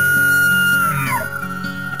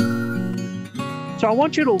 So I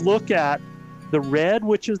want you to look at the red,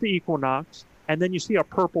 which is the equinox, and then you see a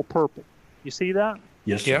purple. You see that?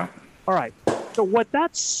 Yes, sir. Yeah. All right. So what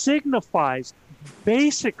that signifies,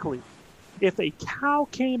 basically, if a cow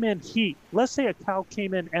came in heat, let's say a cow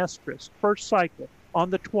came in estrus, first cycle, on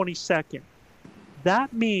the 22nd,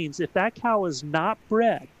 that means if that cow is not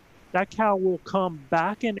bred, that cow will come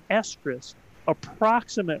back in estrus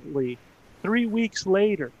approximately 3 weeks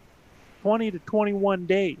later, 20 to 21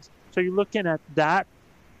 days. So you're looking at that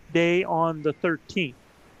day on the 13th.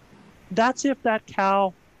 That's if that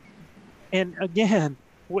cow, and again,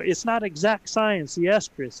 it's not exact science, the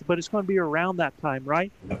estrus, but it's going to be around that time,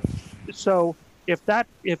 right? So if that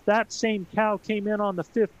same cow came in on the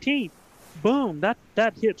 15th, boom, that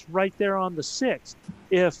hits right there on the 6th.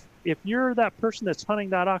 If you're that person that's hunting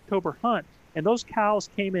that October hunt and those cows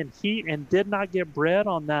came in heat and did not get bred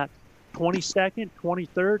on that 22nd,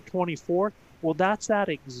 23rd, 24th, well, that's that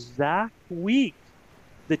exact week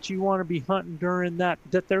that you want to be hunting during that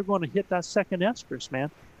they're going to hit that second estrus, man,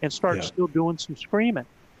 and start still doing some screaming.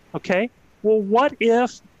 Okay? Well, what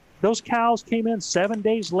if those cows came in 7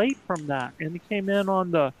 days late from that, and they came in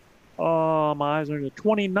on the, my eyes are the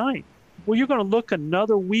 29th. Well, you're going to look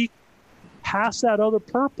another week past that other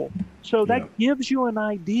purple. So that gives you an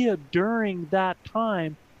idea during that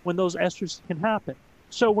time when those estrus can happen.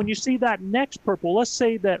 So when you see that next purple, let's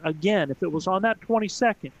say that, again, if it was on that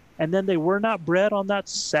 22nd, and then they were not bred on that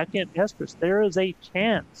second estrus, there is a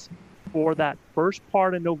chance for that first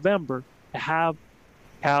part of November to have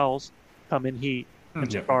cows come in heat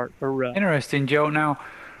and start a rut. Interesting, Joe. Now,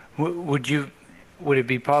 would it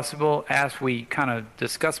be possible, as we kind of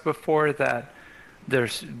discussed before, that there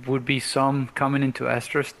would be some coming into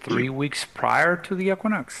estrus 3 weeks prior to the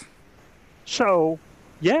equinox? So,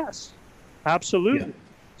 yes, absolutely. Yeah.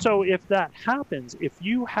 So if that happens, if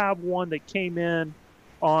you have one that came in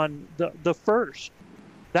on the first,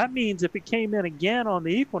 that means if it came in again on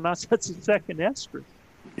the equinox, that's the second estrus.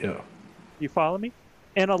 Yeah. You follow me?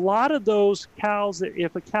 And a lot of those cows,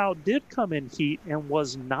 if a cow did come in heat and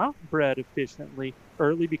was not bred efficiently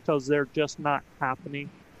early because they're just not happening,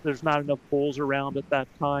 there's not enough bulls around at that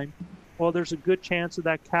time, well, there's a good chance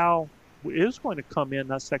that cow is going to come in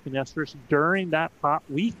that second estrus during that hot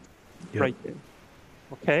week right there.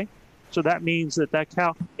 Okay? So that means that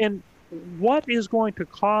cow, and what is going to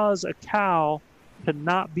cause a cow to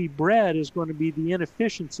not be bred is going to be the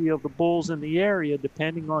inefficiency of the bulls in the area,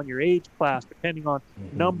 depending on your age class, depending on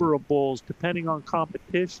number of bulls, depending on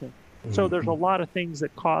competition. So there's a lot of things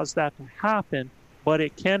that cause that to happen, but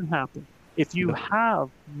it can happen. If you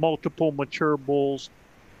have multiple mature bulls,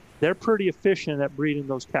 they're pretty efficient at breeding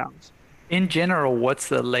those cows. In general, what's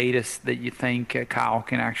the latest that you think a cow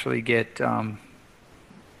can actually get, go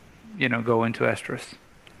into estrus?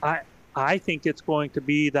 I think it's going to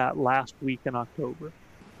be that last week in October.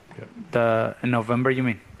 In November, you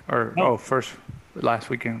mean? Or last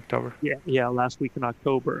week in October? Yeah, last week in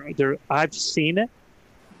October. I've seen it.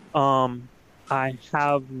 I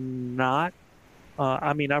have not.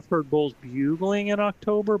 I've heard bulls bugling in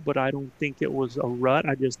October, but I don't think it was a rut.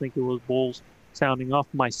 I just think it was bulls sounding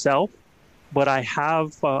off myself. But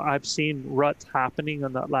I've seen ruts happening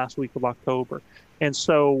in that last week of October. And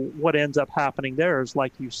so what ends up happening there is,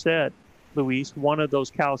 like you said, Luis, one of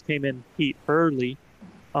those cows came in heat early,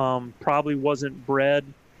 probably wasn't bred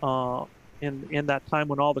in that time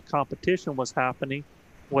when all the competition was happening,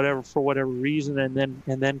 for whatever reason, and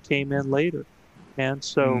then came in later. And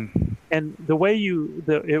so, and the way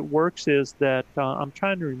it works is that I'm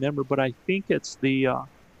trying to remember, but I think it's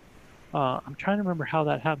I'm trying to remember how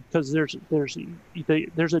that happened, because there's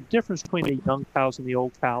a difference between the young cows and the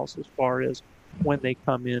old cows as far as when they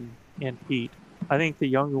come in heat. I think the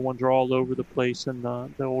younger ones are all over the place, and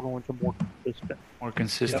the older ones are more consistent. More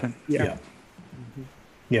consistent. Yeah.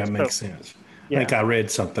 Yeah, it makes sense. I think I read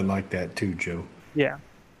something like that too, Joe. Yeah.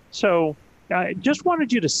 So I just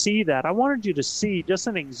wanted you to see that. I wanted you to see just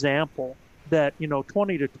an example that,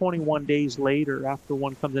 20 to 21 days later, after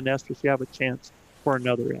one comes in estrus, you have a chance for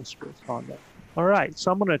another estrus on that. All right.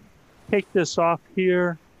 So I'm going to take this off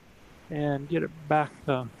here and get it back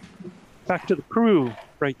to the crew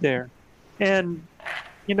right there. And,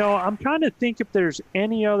 I'm trying to think if there's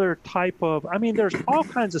any other type of, there's all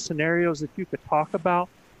kinds of scenarios that you could talk about,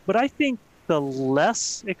 but I think the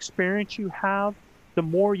less experience you have, the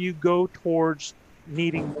more you go towards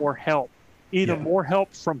needing more help. Either more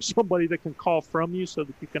help from somebody that can call from you so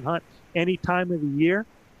that you can hunt any time of the year,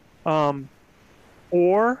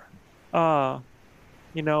 or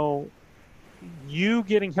you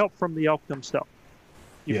getting help from the elk themselves.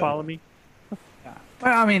 You follow me?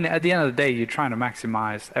 Well, at the end of the day, you're trying to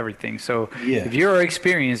maximize everything. So if you're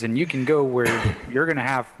experienced and you can go where you're going to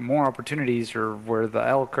have more opportunities, or where the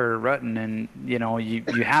elk are rutting, and you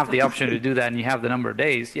have the option to do that, and you have the number of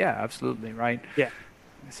days, absolutely, right? Yeah.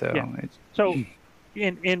 So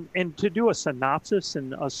and to do a synopsis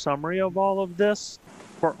and a summary of all of this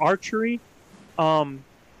for archery, I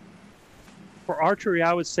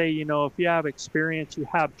would say, if you have experience, you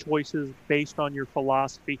have choices based on your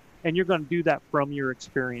philosophy, and you're going to do that from your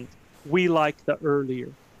experience. We like the earlier.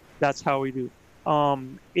 That's how we do.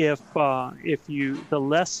 If the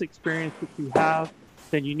less experience that you have,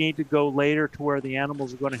 then you need to go later to where the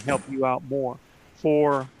animals are going to help you out more.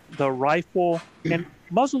 For the rifle, and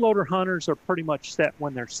muzzleloader hunters are pretty much set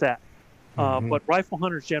when they're set. But rifle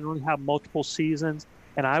hunters generally have multiple seasons.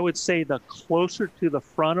 And I would say the closer to the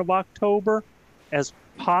front of October as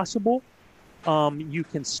possible, you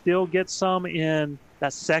can still get some in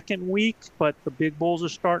that second week, but the big bulls are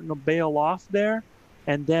starting to bail off there.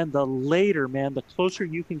 And then the later, the closer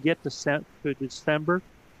you can get to December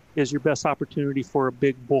is your best opportunity for a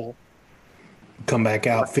big bull. Come back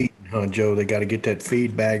out feeding, huh, Joe? They got to get that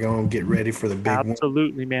feed bag on, get ready for the big one.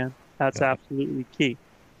 Absolutely, man. That's absolutely key.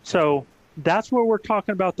 So that's where we're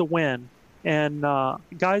talking about the win. And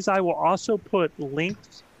guys, I will also put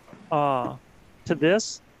links to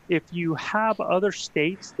this. If you have other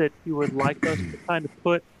states that you would like us to kind of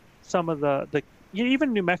put some of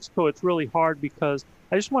even New Mexico, it's really hard, because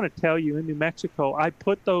I just want to tell you, in New Mexico, I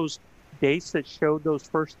put those dates that showed those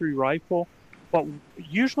first 3 rifle, but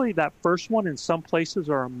usually that first one in some places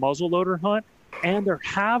are a muzzleloader hunt, and there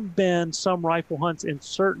have been some rifle hunts in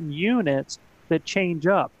certain units that change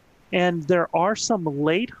up. And there are some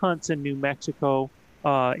late hunts in New Mexico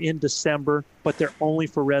in December, but they're only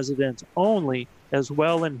for residents only as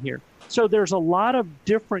well in here. So there's a lot of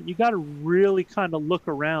different, you got to really kind of look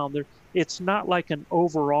around. It's not like an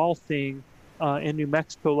overall thing in New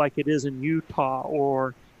Mexico like it is in Utah,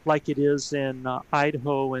 or like it is in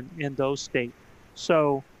Idaho and those states.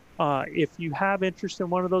 So If you have interest in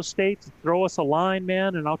one of those states, throw us a line,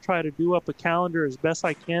 man, and I'll try to do up a calendar as best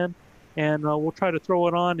I can, and we'll try to throw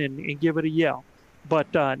it on and give it a yell.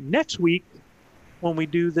 But next week, when we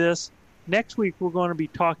do this, we're going to be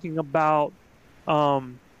talking about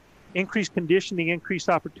increased conditioning, increased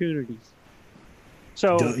opportunities.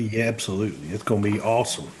 So yeah, absolutely. It's going to be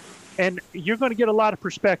awesome. And you're going to get a lot of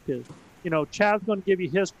perspective. Chad's going to give you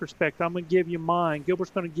his perspective. I'm going to give you mine.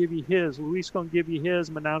 Gilbert's going to give you his. Luis going to give you his.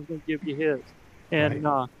 Manano's going to give you his. And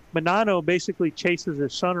right. Manano basically chases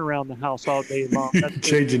his son around the house all day long.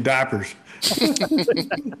 Changing diapers. That's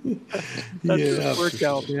his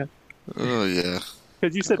workout, man. Oh, yeah.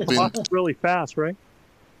 Because you said Tomas is really fast, right?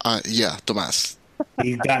 Yeah, Tomas.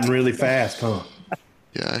 He's gotten really fast, huh?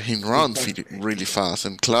 Yeah, he runs really fast,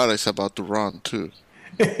 and Clara is about to run, too.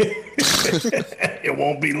 It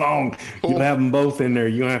won't be long. You'll have them both in there.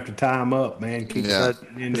 You don't have to tie them up, man.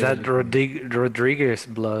 Is that Rodriguez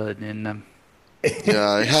blood in them?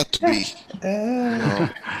 Yeah, it had to be.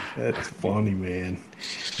 That's funny, man.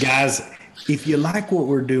 Guys, if you like what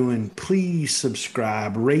we're doing, please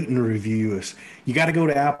subscribe, rate, and review us. You got to go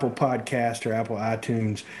to Apple Podcast or Apple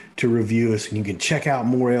iTunes to review us, and you can check out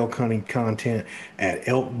more elk hunting content at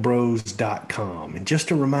elkbros.com. And just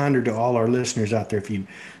a reminder to all our listeners out there, if you'd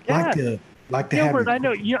like to Gilbert, have I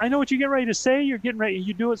know what you're getting ready to say. You're getting ready.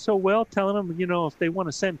 You do it so well, telling them, if they want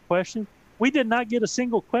to send questions. We did not get a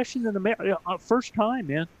single question in the mail. First time,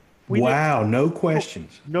 man. Wow, no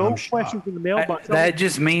questions. No questions in the mailbox. That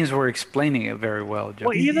just means we're explaining it very well, Joe.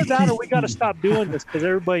 Well, either that or we got to stop doing this because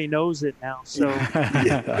everybody knows it now. So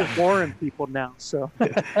it's boring people now. So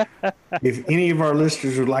if any of our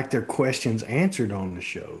listeners would like their questions answered on the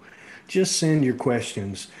show, just send your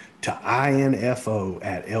questions to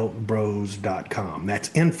info@elkbros.com.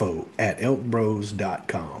 That's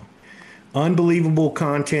info@elkbros.com. Unbelievable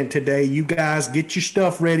content today. You guys get your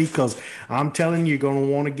stuff ready because I'm telling you, you're going to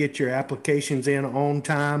want to get your applications in on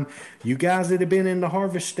time. You guys that have been in the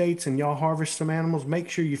harvest states and y'all harvest some animals, make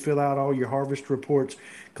sure you fill out all your harvest reports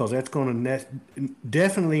because that's going to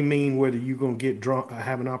definitely mean whether you're going to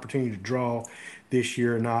have an opportunity to draw this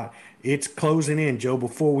year or not. It's closing in, Joe.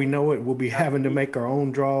 Before we know it, we'll be having to make our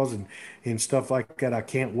own draws and stuff like that. I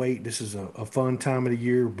can't wait. This is a fun time of the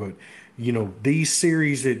year, but these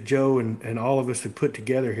series that Joe and all of us have put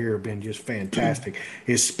together here have been just fantastic,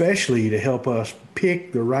 especially to help us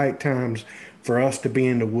pick the right times for us to be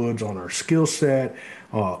in the woods on our skill set,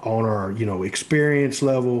 on our, experience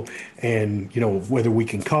level, and, whether we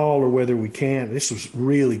can call or whether we can't. This was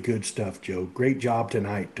really good stuff, Joe. Great job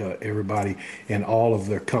tonight to everybody and all of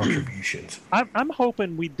their contributions. I'm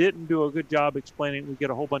hoping we didn't do a good job explaining. We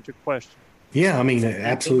get a whole bunch of questions. Yeah, I mean,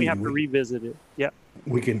 absolutely. We have to revisit it. Yep.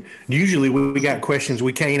 We can. Usually we got questions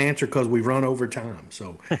we can't answer because we run over time.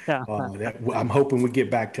 So I'm hoping we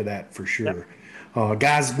get back to that for sure. Yep.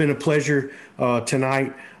 Guys, it's been a pleasure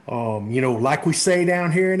tonight. Like we say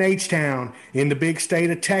down here in H-Town, in the big state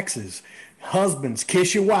of Texas, husbands,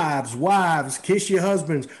 kiss your wives. Wives, kiss your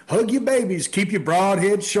husbands. Hug your babies. Keep your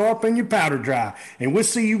broadhead sharp and your powder dry. And we'll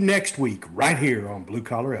see you next week right here on Blue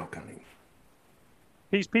Collar Elk Hunting.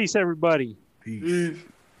 Peace, everybody. Peace.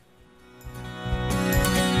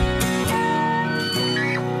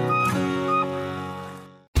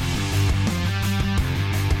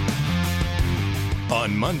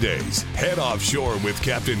 On Mondays, head offshore with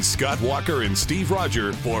Captain Scott Walker and Steve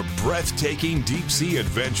Roger for breathtaking deep-sea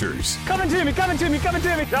adventures. Coming to me.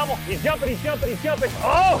 Double. He's jumping.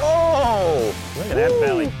 Oh! Look at that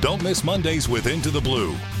belly. Don't miss Mondays with Into the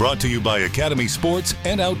Blue. Brought to you by Academy Sports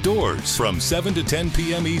and Outdoors from 7 to 10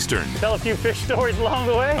 p.m. Eastern. Tell a few fish stories along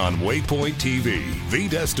the way. On Waypoint TV, the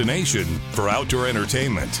destination for outdoor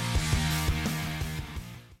entertainment.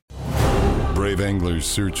 Brave anglers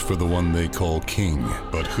search for the one they call king,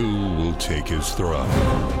 but who will take his throne?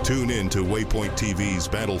 Tune in to Waypoint TV's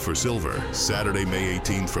Battle for Silver, Saturday, May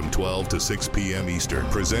 18th from 12 to 6 p.m. Eastern,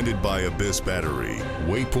 presented by Abyss Battery.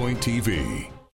 Waypoint TV.